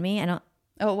upon me. It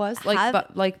was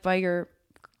like by your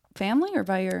family or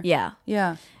by your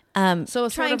so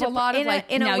it's sort of a lot of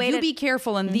like, now you be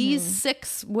careful in these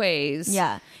 6 ways.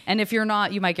 Yeah. And if you're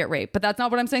not, you might get raped. But that's not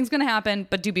what I'm saying is going to happen.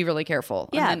 But do be really careful.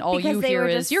 Yeah. And then all you hear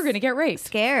is you're going to get raped.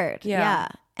 Scared. Yeah.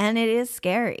 And it is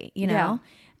scary, you know?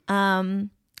 And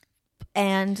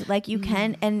like you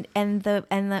can, and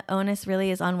the onus really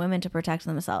is on women to protect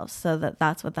themselves. So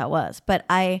that's what that was. But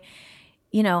I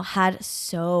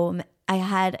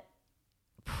had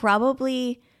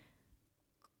probably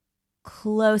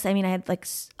close. I mean, I had like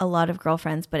a lot of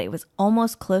girlfriends, but it was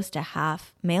almost close to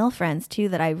half male friends too,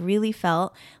 that I really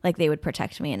felt like they would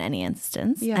protect me in any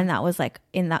instance. Yeah. And that was like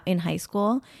in high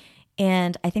school.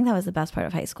 And I think that was the best part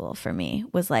of high school for me,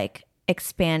 was like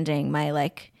expanding my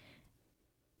like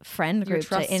friend group, your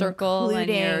trust circle, and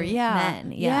your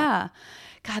men. Yeah.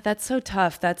 God, that's so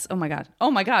tough. That's, oh my God.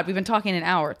 We've been talking an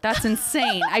hour. That's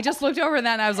insane. I just looked over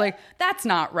that and I was like, that's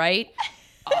not right.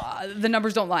 The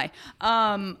numbers don't lie.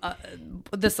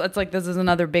 This is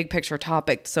another big picture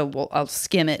topic, so I'll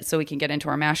skim it so we can get into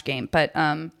our MASH game. But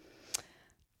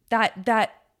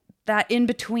that in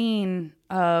between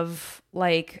of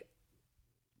like,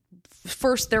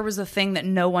 first there was a thing that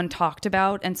no one talked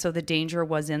about, and so the danger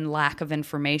was in lack of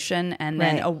information, and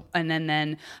then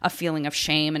then a feeling of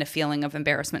shame and a feeling of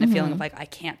embarrassment, a feeling of like I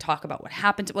can't talk about what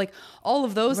happened to, like all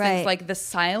of those things, like the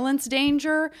silence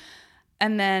danger,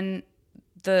 and then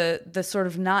the sort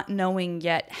of not knowing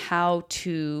yet how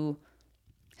to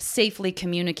safely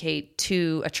communicate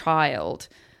to a child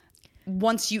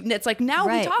once you, it's like, now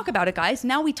we Right. talk about it, guys.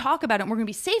 Now we talk about it and we're going to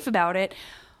be safe about it.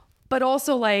 But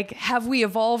also, like, have we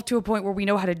evolved to a point where we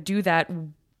know how to do that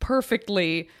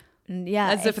perfectly? Yeah,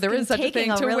 As if there is such a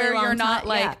thing, to where you're not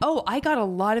like, yeah. oh, I got a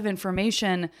lot of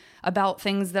information about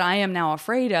things that I am now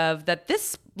afraid of that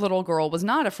this little girl was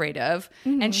not afraid of.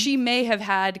 And she may have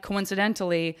had,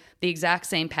 coincidentally, the exact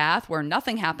same path where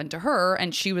nothing happened to her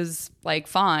and she was like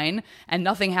fine, and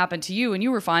nothing happened to you and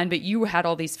you were fine, but you had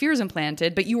all these fears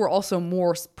implanted, but you were also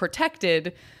more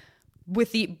protected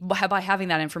with by having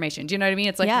that information. Do you know what I mean?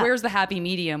 It's like, where's the happy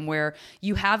medium where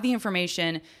you have the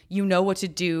information, you know what to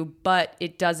do, but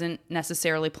it doesn't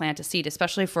necessarily plant a seed,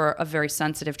 especially for a very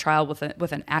sensitive child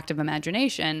with an active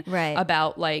imagination, right?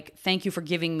 About like, thank you for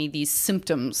giving me these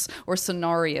symptoms or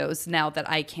scenarios now that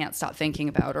I can't stop thinking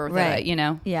about, or that I, you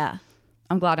know, yeah.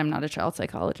 I'm glad I'm not a child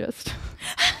psychologist.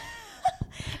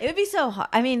 It would be so hard.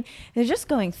 I mean, they're just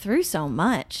going through so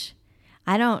much.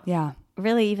 I don't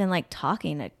really even like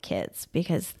talking to kids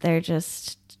because they're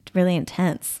just really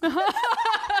intense.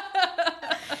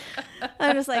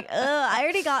 I'm just like, I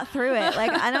already got through it.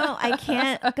 Like, I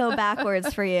can't go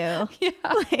backwards for you. Yeah.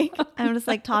 Like, I'm just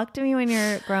like, talk to me when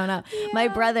you're grown up. Yeah. My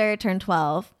brother turned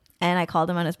 12 and I called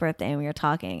him on his birthday and we were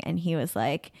talking and he was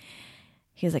like,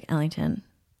 Ellington,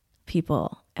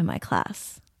 people in my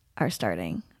class are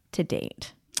starting to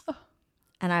date. Oh.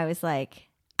 And I was like,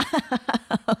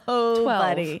 oh, 12.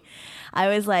 Buddy. I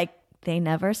was like, they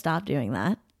never stop doing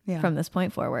that from this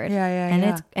point forward.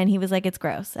 And he was like, it's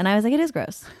gross. And I was like, it is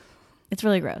gross. It's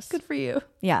really gross. Good for you.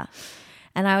 Yeah.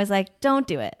 And I was like, don't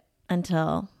do it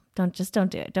until, don't do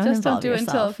it. Don't just involve don't do yourself. it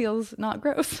until it feels not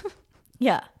gross.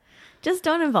 Yeah. Just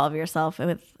don't involve yourself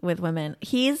with women.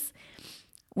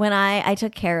 When I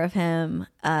took care of him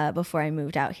before I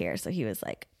moved out here. So he was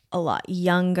like a lot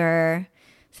younger.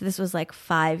 So this was like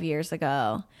 5 years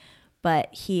ago.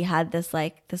 But he had this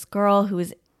girl who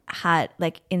had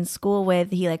in school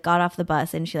with, he like got off the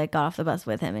bus and she like got off the bus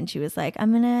with him and she was like,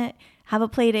 I'm gonna have a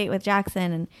play date with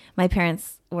Jackson. And my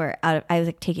parents were I was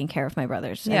like taking care of my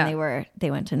brothers and they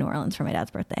went to New Orleans for my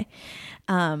dad's birthday.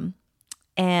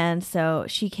 And so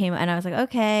she came and I was like,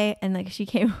 okay. And like she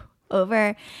came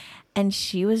over and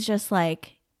she was just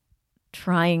like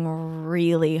trying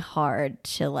really hard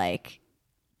to like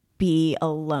be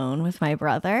alone with my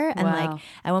brother. And like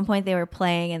at one point they were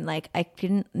playing and like I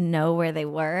didn't know where they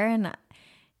were, and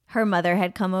her mother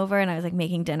had come over and I was like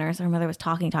making dinner, so her mother was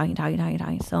talking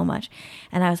so much,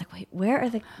 and I was like, wait, where are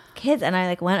the kids? And I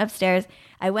like went upstairs.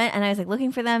 I went and I was like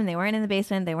looking for them and they weren't in the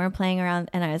basement, they weren't playing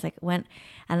around, and I was like went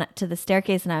and to the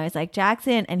staircase and I was like,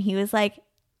 Jackson, and he was like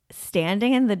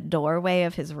standing in the doorway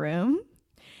of his room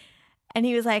and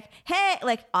he was like, hey,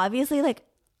 like obviously like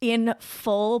in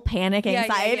full panic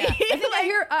anxiety. I think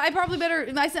I probably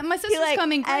better. My sister's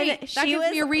coming. Great. And that she gives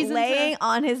was me a reason laying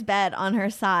on his bed on her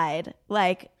side,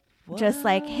 like just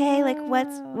like, hey, like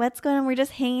what's going on? We're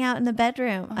just hanging out in the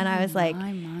bedroom. And I was like,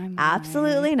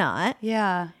 absolutely not.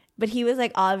 Yeah. But he was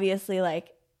like obviously like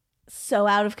so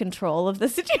out of control of the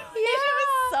situation. Yeah.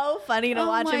 It was so funny to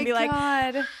watch him be like,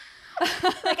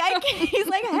 like he's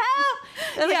like, help.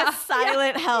 And like a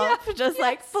silent help, just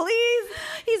like, please,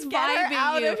 he's get her vibing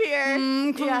out you. of here.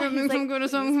 He's like,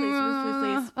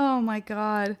 please. Oh my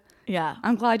God. Yeah.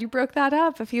 I'm glad you broke that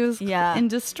up if he was in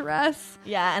distress.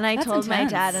 Yeah. And I told my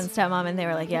dad and stepmom and they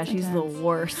were like, yeah, she's the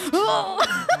worst. Oh,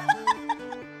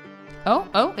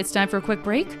 it's time for a quick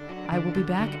break. I will be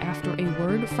back after a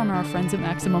word from our friends at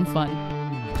Maximum Fun.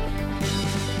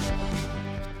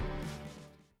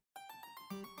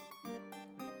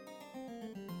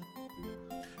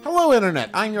 Hello,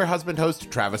 Internet. I'm your husband host,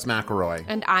 Travis McElroy.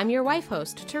 And I'm your wife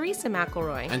host, Teresa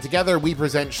McElroy. And together we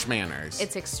present Schmanners.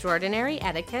 It's extraordinary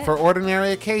etiquette. For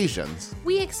ordinary occasions.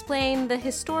 We explain the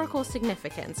historical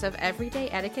significance of everyday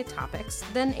etiquette topics,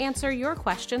 then answer your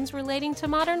questions relating to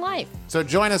modern life. So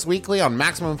join us weekly on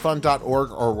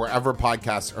MaximumFun.org or wherever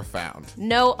podcasts are found.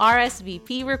 No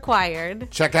RSVP required.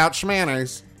 Check out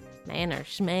Schmanners.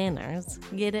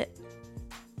 Schmanners. Get it?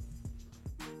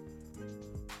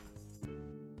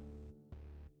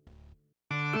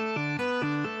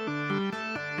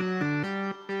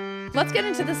 Let's get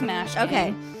into this mash game.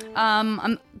 Okay.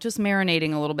 I'm just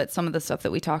marinating a little bit some of the stuff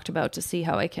that we talked about to see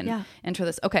how I can enter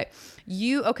this. Okay.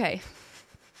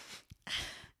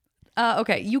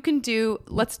 Okay, you can do,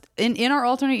 in our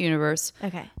alternate universe.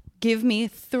 Okay. Give me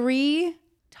 3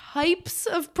 types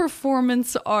of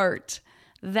performance art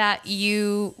that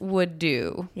you would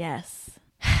do. Yes.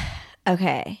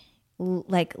 Okay.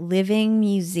 Like living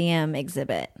museum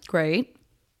exhibit. Great.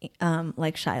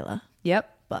 Like Shyla.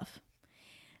 Yep. Buff.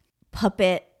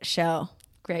 Puppet show.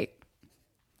 Great.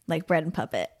 Like Bread and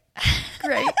Puppet.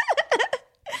 Great.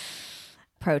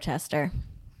 protester.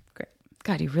 Great.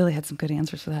 God, you really had some good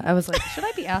answers for that. I was like, should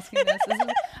I be asking this?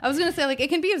 I was going to say, like, it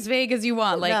can be as vague as you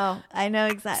want. Like, No, I know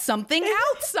exactly. something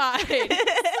outside, something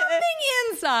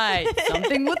inside,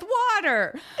 something with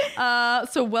water.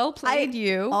 So well played,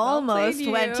 you. Almost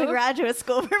went to graduate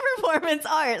school for performance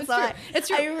art. It's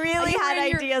true. I really had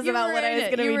ideas about what I was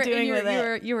going to be doing with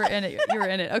it. You were in it. You were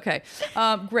in it. Okay.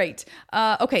 Great.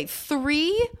 Okay.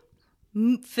 3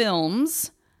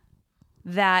 films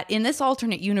that in this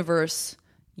alternate universe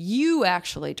you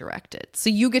actually directed, so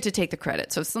you get to take the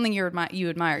credit. So if something you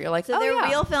admire, you're like, So they're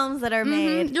real films that are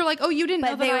made. You're like, oh, you didn't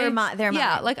know that they're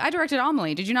yeah, mine. like I directed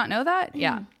Amelie. Did you not know that?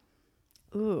 Yeah.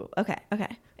 Ooh, okay.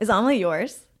 Is Amelie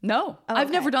yours? No, I've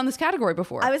okay. never done this category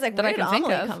before. I was like, that where I did can think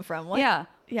Amelie of. come from? What? Yeah.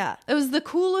 Yeah. It was the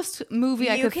coolest movie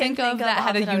I You could can think of that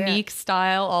had a off the top of your unique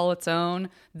style all its own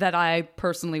that I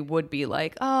personally would be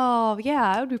like, oh,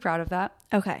 yeah, I would be proud of that.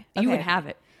 Okay. You would have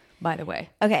it, by the way.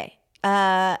 Okay.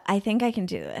 I think I can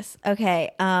do this.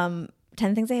 Okay. 10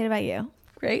 Things I Hate About You.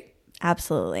 Great.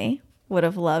 Absolutely. Would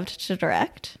have loved to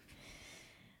direct.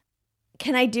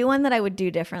 Can I do one that I would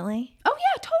do differently? Oh,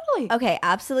 yeah, totally. Okay.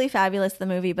 Absolutely Fabulous, the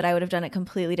movie, but I would have done it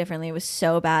completely differently. It was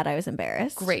so bad, I was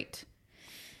embarrassed. Great.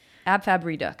 Ab Fab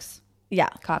Redux. Yeah.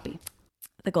 Copy.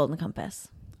 The Golden Compass.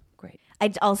 Great.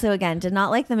 I also, again, did not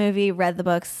like the movie, read the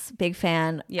books, big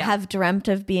fan. Yeah. Have dreamt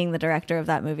of being the director of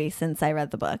that movie since I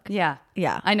read the book. Yeah.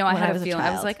 Yeah. I know. I When had I a was a feeling. I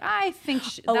was child. like, I think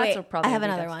Oh, that's wait, probably I have a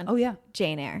another Redux. one. Oh, yeah.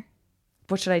 Jane Eyre.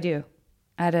 What should I do?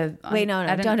 At a Wait, no,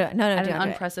 don't do it. No, at don't an do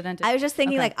it. unprecedented. I was just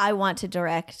thinking, Okay. like, I want to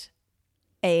direct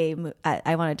I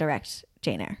want to direct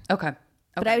Jane Eyre. Okay.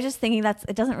 But I was just thinking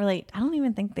it doesn't really, I don't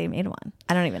even think they made one.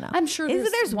 I don't even know. I'm sure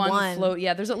there's one float.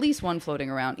 Yeah, there's at least one floating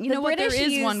around. You The know what? There British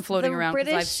is one use- floating the around because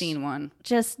I've British- seen one.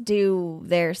 Just do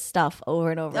their stuff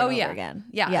over and over and over again.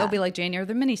 Yeah, it'll be like Jane Eyre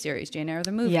the miniseries, Jane Eyre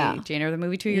the movie, Yeah. Jane Eyre the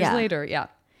movie 2 years Yeah. later. Yeah.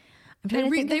 I'm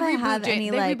trying to think if I have any,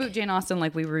 they like, reboot Jane Austen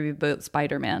like we reboot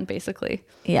Spider-Man, basically.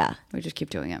 yeah. We just keep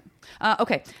doing it.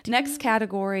 Okay, next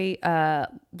category.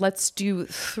 Let's do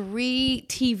 3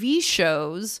 TV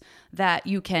shows that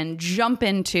you can jump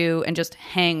into and just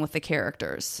hang with the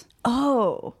characters.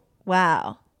 Oh,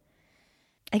 wow.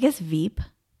 I guess Veep.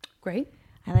 Great.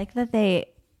 I like that they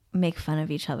make fun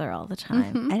of each other all the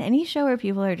time. And any show where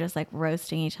people are just like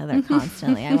roasting each other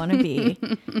constantly, I want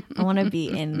to be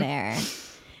in there.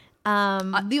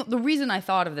 The reason I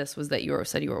thought of this was that you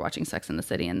said you were watching Sex and the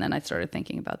City, and then I started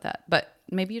thinking about that. But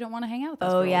maybe you don't want to hang out with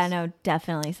those girls. Yeah, no,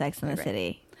 definitely Sex and the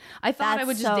City. I thought I That's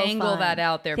would just so dangle fun. that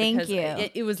out there Thank because you.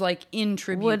 it was like in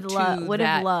tribute Would to have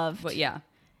that. loved. But yeah.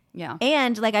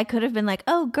 And like I could have been like,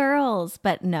 oh, girls,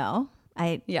 but no,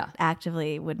 I Yeah.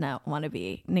 actively would not want to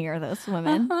be near those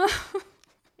women.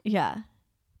 Yeah.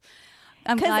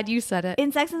 I'm 'Cause glad you said it.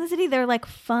 In Sex and the City, they're like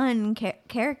fun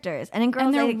characters, and in Girls,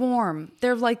 And they're warm.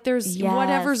 They're like there's Yes,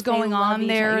 whatever's they going love on each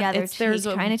there. other. Yeah, they're there's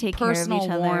a trying to take care of personal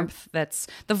each other. warmth. That's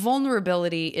the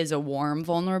vulnerability is a warm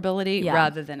vulnerability Yeah.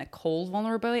 rather than a cold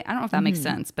vulnerability. I don't know if that makes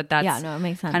sense, but that's Yeah, no, it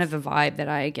makes sense. kind of the vibe that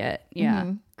I get.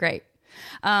 Yeah, great.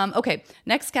 Okay,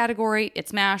 next category.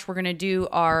 It's MASH. We're gonna do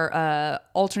our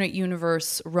alternate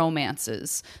universe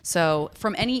romances. So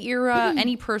from any era,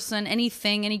 any person,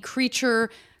 anything, any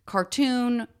creature,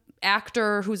 cartoon,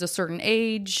 actor who's a certain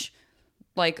age,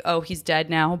 like, oh, he's dead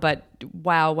now, but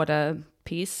wow, what a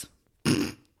piece.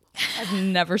 I've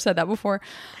never said that before.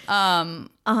 So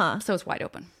it's wide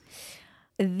open.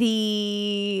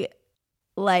 the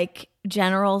like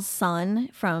general's son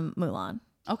from Mulan,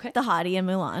 Okay. the hottie in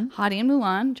Mulan. Hottie and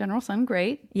Mulan, General Sun,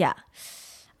 great. Yeah,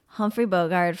 Humphrey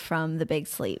Bogart from The Big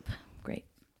Sleep. Great.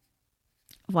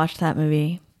 Watched that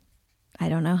movie. I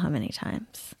don't know how many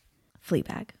times.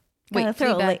 Fleabag. Wait,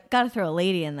 Fleabag. Gotta throw a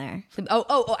lady in there.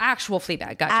 Oh, actual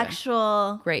Fleabag. Gotcha.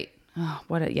 Actual, Great. Oh,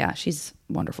 yeah, she's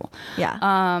wonderful.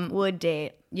 yeah. Would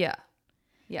date. Yeah.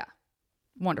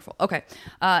 Wonderful. Okay.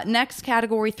 Next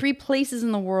category, 3 places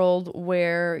in the world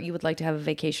where you would like to have a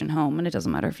vacation home. And it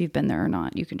doesn't matter if you've been there or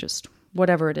not. You can just,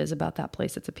 whatever it is about that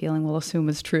place that's appealing, we'll assume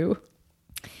is true.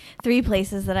 3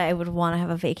 places that I would want to have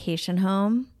a vacation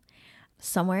home.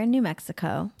 Somewhere in New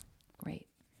Mexico, Great.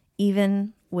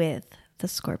 even with the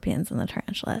scorpions and the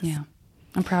tarantulas. Yeah.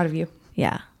 I'm proud of you.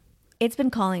 Yeah. It's been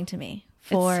calling to me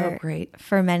for so great.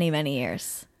 for many, many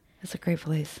years. It's a great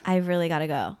place. I've really got to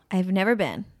go. I've never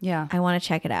been. Yeah. I want to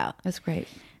check it out. It's great.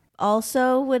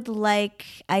 Also would like,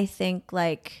 I think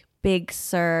like Big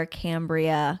Sur,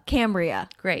 Cambria.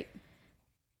 Great.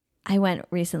 I went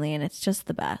recently and it's just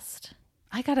the best.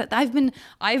 I've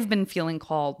been feeling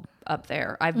called up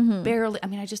there. I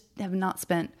just have not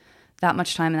spent that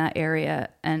much time in that area,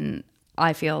 and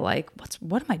I feel like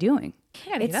what am I doing? I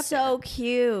gotta get up It's so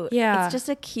cute. Yeah. It's just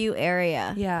a cute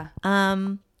area. there. Yeah.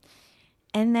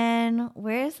 And then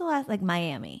where's the last? Like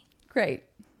Miami. Great.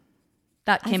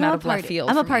 That came out of left field.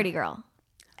 I'm a for party me. girl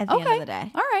at the end of the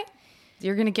day. All right.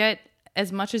 You're going to get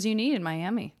as much as you need in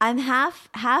Miami. I'm half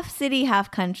city,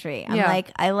 half country. I'm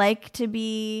like, I like to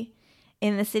be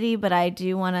in the city, but I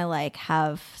do want to like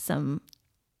have some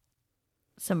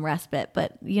respite.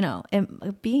 But you know,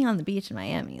 being on the beach in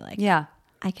Miami, like, yeah,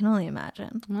 I can only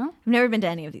imagine. Well, I've never been to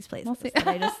any of these places. We'll see. But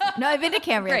I've been to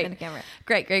Cambria. I've been to Cambria.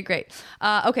 Great.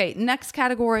 Okay, next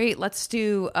category. Let's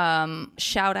do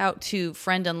shout out to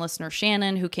friend and listener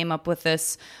Shannon, who came up with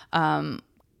this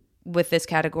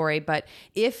category. But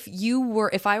if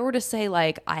I were to say,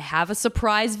 like, I have a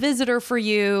surprise visitor for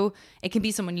you, it can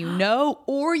be someone you know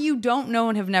or you don't know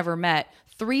and have never met.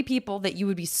 3 people that you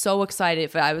would be so excited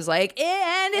if I was like,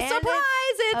 and it's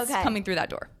surprise, it's coming through that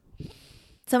door.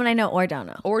 Someone I know or don't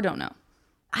know. Or don't know.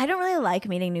 I don't really like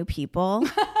meeting new people.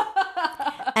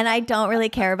 And I don't really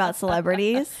care about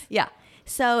celebrities. Yeah.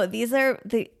 So these would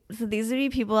be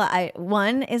people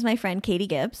one is my friend Katie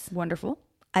Gibbs. Wonderful.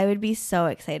 I would be so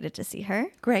excited to see her.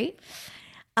 Great.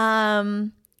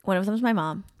 One of them is my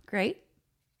mom. Great.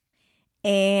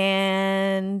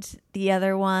 And the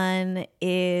other one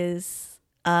is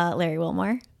Larry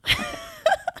Wilmore.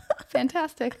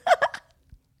 Fantastic.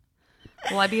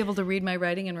 Will I be able to read my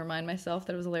writing and remind myself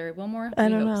that it was Larry Wilmore? I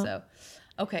don't know. So.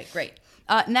 Okay, great.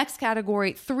 Next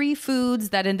category, 3 foods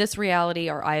that in this reality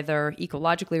are either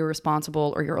ecologically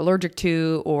irresponsible or you're allergic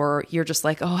to, or you're just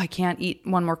like, oh, I can't eat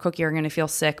one more cookie or I'm going to feel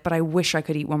sick, but I wish I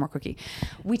could eat one more cookie.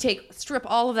 We strip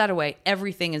all of that away.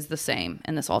 Everything is the same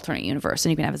in this alternate universe,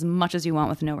 and you can have as much as you want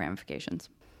with no ramifications.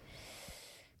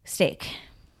 Steak.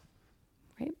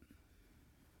 Right.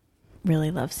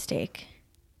 Really love steak.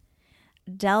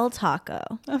 Del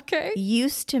Taco. Okay.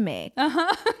 Used to make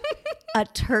a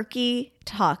turkey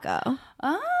taco.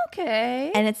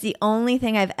 Okay. And it's the only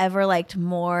thing I've ever liked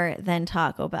more than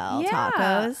Taco Bell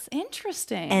tacos.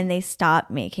 Interesting. And they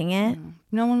stopped making it.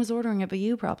 No one was ordering it but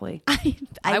you, probably.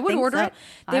 I would think order so. it.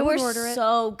 They I would were order it.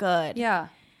 so good. Yeah.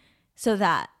 So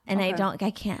that. And Okay.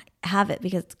 I can't have it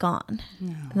because it's gone.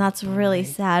 And that's really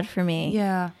sad for me.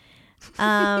 Yeah.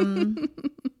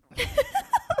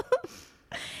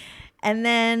 And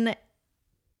then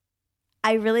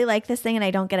I really like this thing and I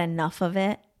don't get enough of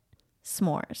it.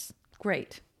 S'mores.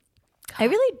 Great. I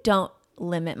really don't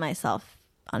limit myself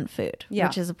on food,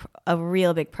 which is a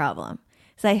real big problem.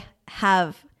 So I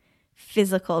have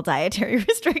physical dietary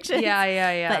restrictions.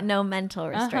 Yeah. But no mental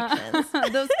restrictions.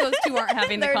 Those 2 aren't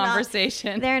having the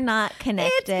conversation. They're not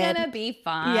connected. It's gonna be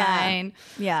fine.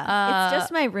 Yeah. It's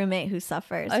just my roommate who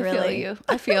suffers. I really.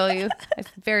 feel you. I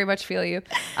very much feel you.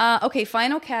 Okay,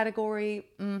 final category.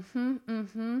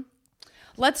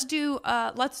 Let's do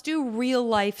real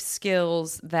life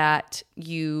skills that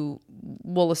you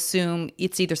will assume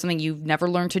it's either something you've never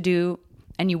learned to do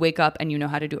and you wake up and you know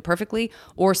how to do it perfectly,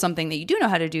 or something that you do know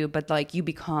how to do but like you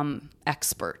become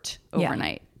expert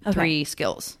overnight. Okay. 3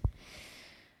 skills.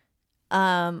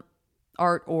 Art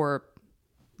or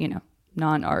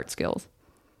non-art skills.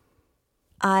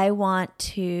 I want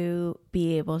to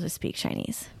be able to speak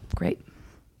Chinese. Great.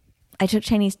 I took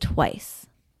Chinese twice.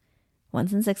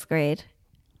 Once in 6th grade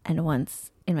and once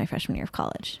in my freshman year of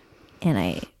college. And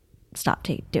I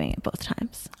stopped doing it both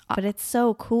times. But it's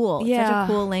so cool. It's such a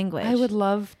cool language. I would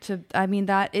love to. I mean,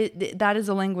 that is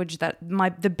a language that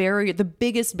the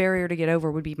biggest barrier to get over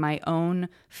would be my own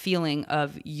feeling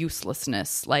of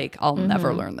uselessness. Like, I'll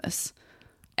never learn this.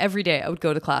 Every day I would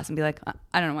go to class and be like,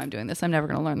 I don't know why I'm doing this. I'm never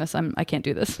going to learn this. I can't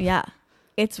do this. Yeah.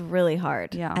 It's really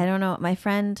hard. Yeah. I don't know. My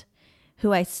friend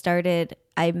who I started,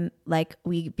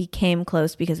 we became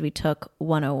close because we took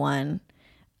 101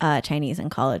 Chinese in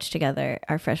college together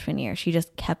our freshman year. She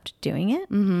just kept doing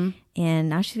it. Mm-hmm. And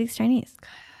now she speaks Chinese.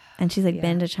 And she's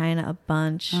been to China a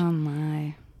bunch. Oh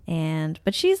my.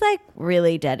 But she's like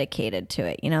really dedicated to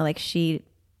it. Like she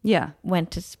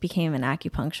became an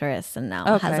acupuncturist and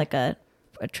now has like a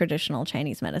traditional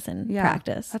Chinese medicine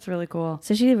practice. That's really cool.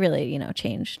 So she really,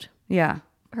 changed her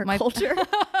culture.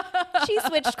 She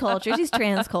switched culture. She's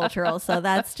transcultural, so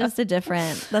that's just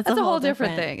that's a whole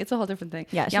different thing. It's a whole different thing.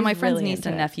 Yeah, my friend's really niece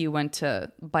and nephew went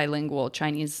to bilingual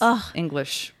Chinese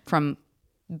English from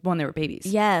when they were babies.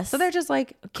 Yes. So they're just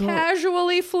like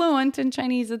casually fluent in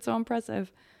Chinese. It's so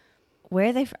impressive.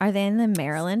 Where are they in the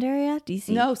Maryland area? DC?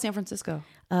 No, San Francisco.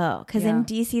 Oh, because in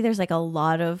DC there's like a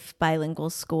lot of bilingual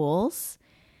schools.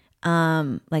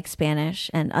 Like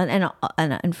Spanish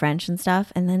and French and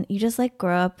stuff, and then you just like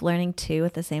grow up learning 2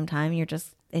 at the same time.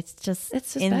 It's just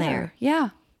in better. there. Yeah,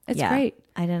 it's great.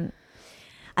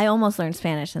 I almost learned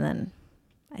Spanish and then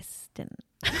I didn't.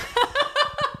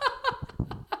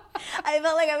 I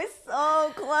felt like I was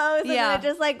so close. Yeah. And then it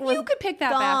just like was You could pick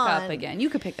that back up again. You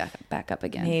could pick that back up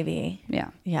again. Maybe. Yeah.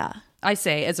 Yeah. I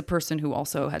say, as a person who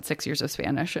also had 6 years of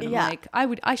Spanish, and Yeah. I'm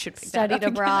like, I should pick that Studied up again.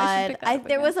 I should abroad. pick that up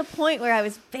There again. was a point where I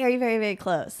was very, very, very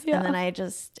close. Yeah. And then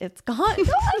it's gone.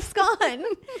 It's gone.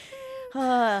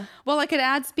 Well, I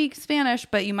could speak Spanish,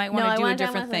 but you might want No, to I do a wanna- I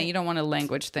different wanna- thing. You don't want a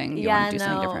language thing. You want to do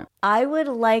something different. I would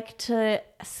like to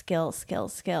skill.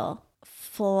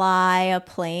 Fly a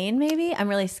plane, maybe. I'm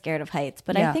really scared of heights,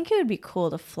 but Yeah. I think it would be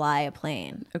cool to fly a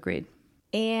plane. Agreed.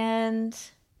 And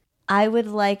I would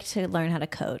like to learn how to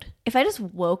code. If I just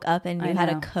woke up and knew how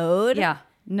to know. code. Yeah.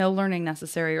 No learning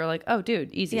necessary. You're like, oh,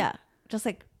 dude, easy. Yeah. Just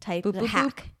like type Boop, the boop,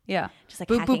 hack. boop. Yeah. Just like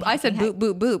boop, hacking, boop. I said hacking,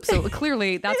 boop, boop, boop. So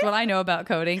clearly that's what I know about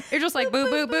coding. You're just like boop,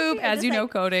 boop, boop, as just you know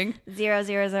like- coding.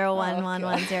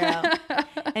 0001110.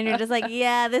 And you're just like,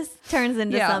 yeah, this turns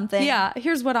into Yeah. something. Yeah.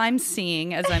 Here's what I'm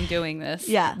seeing as I'm doing this.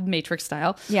 Yeah. Matrix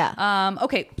style. Yeah.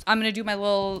 Okay. I'm going to do my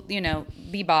little,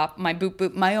 bebop, my boop,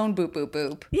 boop, my own boop, boop,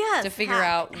 boop. Yes, To figure hack-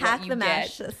 out hack what you the get.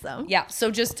 MASH system. Yeah. So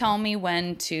just tell me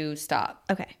when to stop.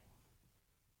 Okay.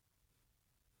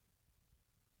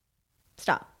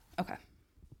 Stop. Okay.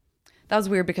 That was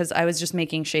weird because I was just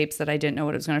making shapes that I didn't know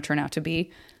what it was going to turn out to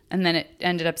be. And then it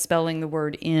ended up spelling the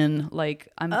word in, like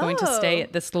I'm going to stay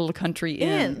at this little country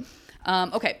inn.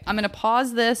 Okay, I'm going to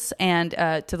pause this. And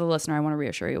to the listener, I want to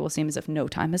reassure you, it will seem as if no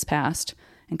time has passed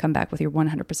and come back with your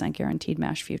 100% guaranteed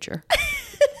MASH future.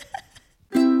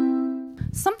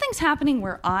 Something's happening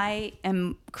where I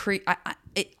am,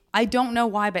 I don't know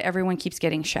why, but everyone keeps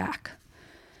getting Shaq.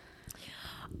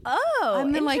 Oh, I'm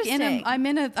in interesting.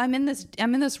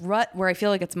 I'm in this rut where I feel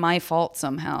like it's my fault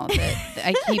somehow that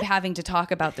I keep having to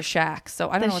talk about the shack. So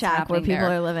I don't know what's shack where happening people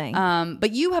there. are living.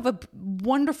 But you have a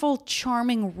wonderful,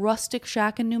 charming, rustic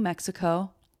shack in New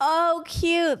Mexico. Oh,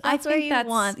 cute. That's where you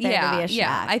want there to be a shack.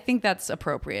 Yeah, I think that's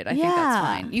appropriate. I think that's Yeah.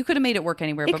 fine. You could have made it work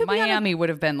anywhere, It but could be on Miami would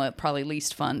have been probably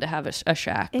least fun to have a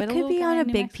shack. It but could little be guy on in a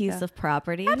New big Mexico. piece of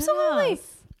property. Who Absolutely.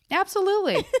 knows?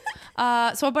 Absolutely.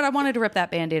 But I wanted to rip that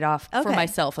Band-Aid off for Okay.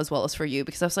 myself as well as for you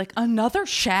because I was like, another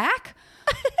shack?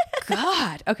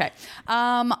 God. Okay.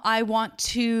 I want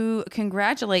to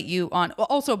congratulate you on,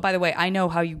 also, by the way, I know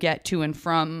how you get to and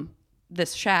from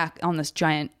this shack on this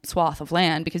giant swath of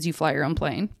land because you fly your own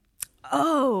plane.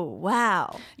 Oh,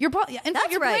 wow. In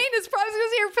fact, your right. plane is probably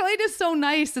because your plane is so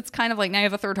nice. It's kind of like now you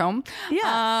have a third home.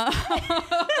 Yeah.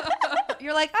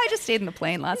 You're like, I just stayed in the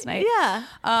plane last night.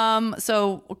 Yeah.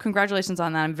 So congratulations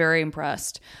on that. I'm very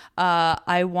impressed.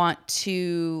 I want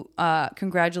to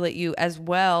congratulate you as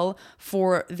well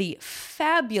for the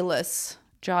fabulous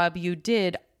job you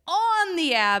did on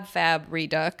the Ab Fab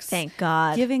Redux. Thank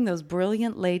God. Giving those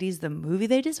brilliant ladies the movie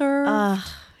they deserve.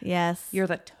 Yes. You're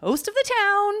the toast of the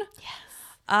town.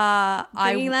 Yes.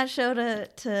 Bringing that show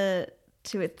to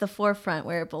the forefront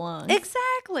where it belongs.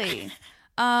 Exactly.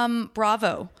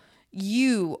 Bravo.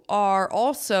 You are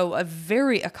also a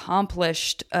very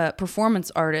accomplished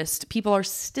performance artist. People are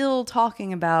still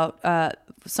talking about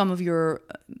some of your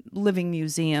living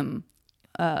museum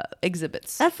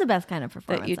exhibits That's the best kind of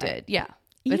performance that you art. did. Yeah.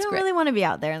 You It's don't great. really want to be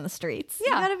out there in the streets. Yeah.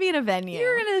 You got to be in a venue.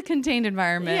 You're in a contained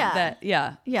environment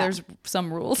Yeah. there's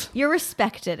some rules. You're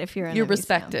respected if you're in You're a museum.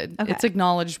 respected. Okay. It's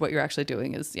acknowledged what you're actually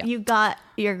doing is, yeah. You got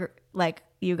a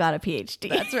PhD.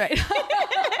 That's right.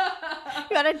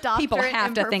 You got a doctorate. People have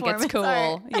in to think it's performance cool.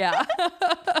 art.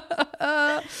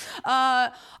 Yeah.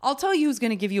 I'll tell you who's going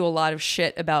to give you a lot of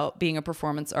shit about being a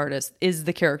performance artist is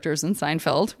the characters in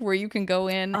Seinfeld, where you can go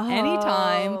in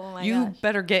anytime. my You gosh.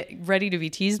 better get ready to be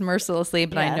teased mercilessly,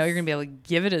 but I know Yes. you're going to be able to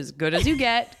give it as good as you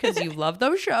get because you love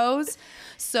those shows.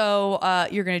 So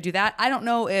you're going to do that. I don't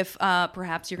know if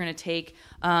perhaps you're going to take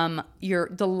your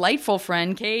delightful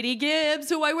friend Katie Gibbs,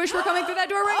 who I wish were coming through that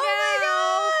door right now.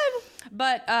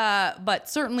 But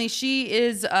certainly she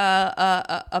is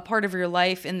a part of your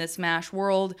life in this MASH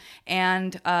world,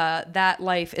 and that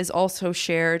life is also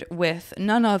shared with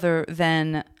none other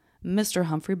than Mr.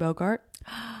 Humphrey Bogart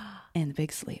in The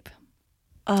Big Sleep.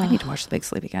 I need to watch The Big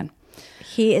Sleep again.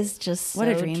 He is just What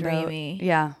so a dreamboat. dreamy.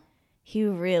 Yeah, He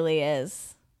really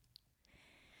is.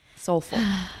 soulful.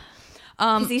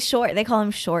 Because he's short. They call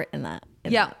him short in that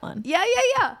one. Yeah.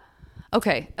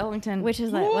 Okay, Ellington. Which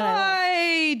is like what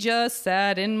I just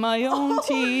sat in my own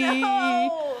tea.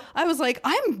 no. I was like,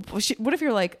 what if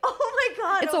you're like, Oh my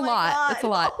God. it's oh a my lot. God. It's a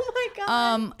lot. Oh my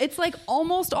God. It's like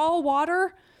almost all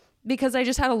water because I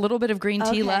just had a little bit of green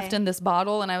tea Okay. left in this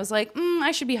bottle, and I was like,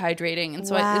 I should be hydrating, and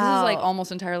so this is Wow. like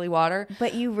almost entirely water.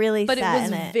 But you really But it sat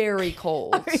was in it. very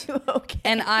cold. Are you okay?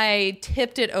 And I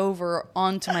tipped it over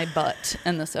onto my butt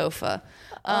in the sofa.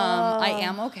 I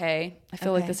am okay. I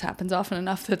feel like Okay. this happens often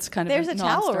enough. That's kind There's of a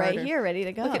towel right non-starter. here ready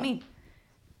to go. Look at me.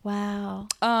 Wow.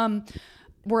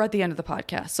 We're at the end of the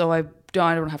podcast, so I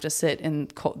don't have to sit in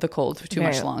the cold for too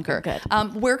much longer. Good.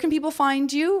 Where can people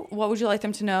find you? What would you like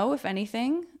them to know, if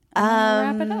anything?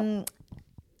 Wrap it up.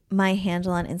 My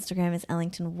handle on Instagram is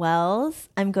Ellington Wells.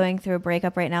 I'm going through a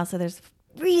breakup right now, so there's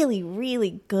really,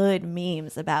 really good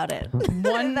memes about it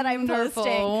that I'm posting.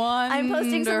 I'm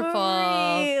posting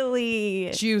some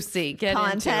really juicy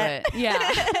content. Into it.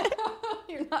 Yeah.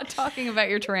 You're not talking about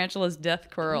your tarantula's death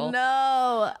curl.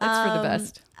 No. That's for the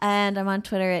best. And I'm on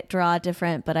Twitter at Draw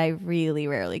Different, but I really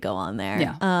rarely go on there.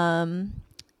 Yeah. Cool.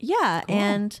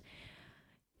 And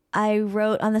I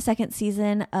wrote on the second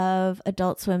season of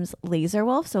Adult Swim's Laser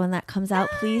Wolf. So when that comes out,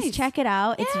 please check it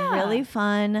out. It's really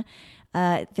fun.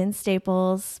 Vince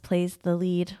Staples plays the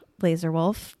lead Laser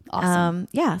Wolf. Awesome.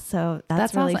 So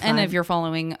that's really awesome. fun. And if you're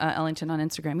following Ellington on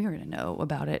Instagram, you're going to know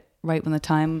about it right when the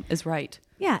time is right.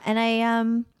 Yeah. And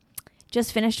I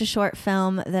just finished a short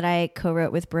film that I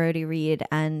co-wrote with Brody Reed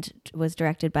and was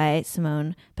directed by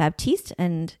Simone Baptiste,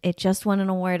 and it just won an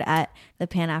award at the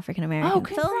Pan-African American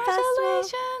Film Festival.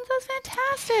 That's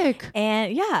fantastic.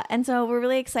 And so we're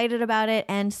really excited about it,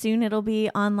 and soon it'll be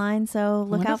online, so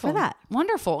look out for that.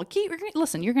 Wonderful.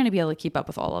 Listen, you're going to be able to keep up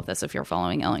with all of this if you're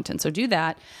following Ellington, so do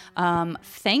that.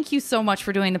 Thank you so much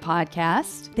for doing the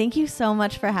podcast. Thank you so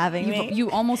much for having me. You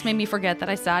almost made me forget that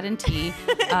I sat in tea,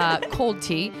 cold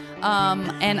tea.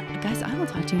 And guys, I will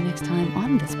talk to you next time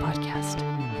on this podcast.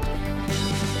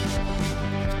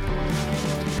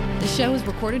 The show is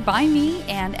recorded by me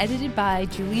and edited by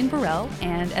Julian Burrell.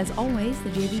 And as always, the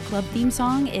JV Club theme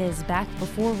song is Back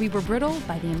Before We Were Brittle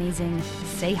by the amazing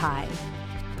Say Hi.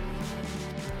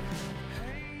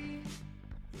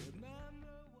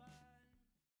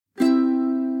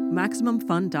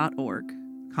 MaximumFun.org.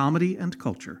 Comedy and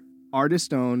culture.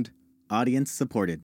 Artist owned, audience supported.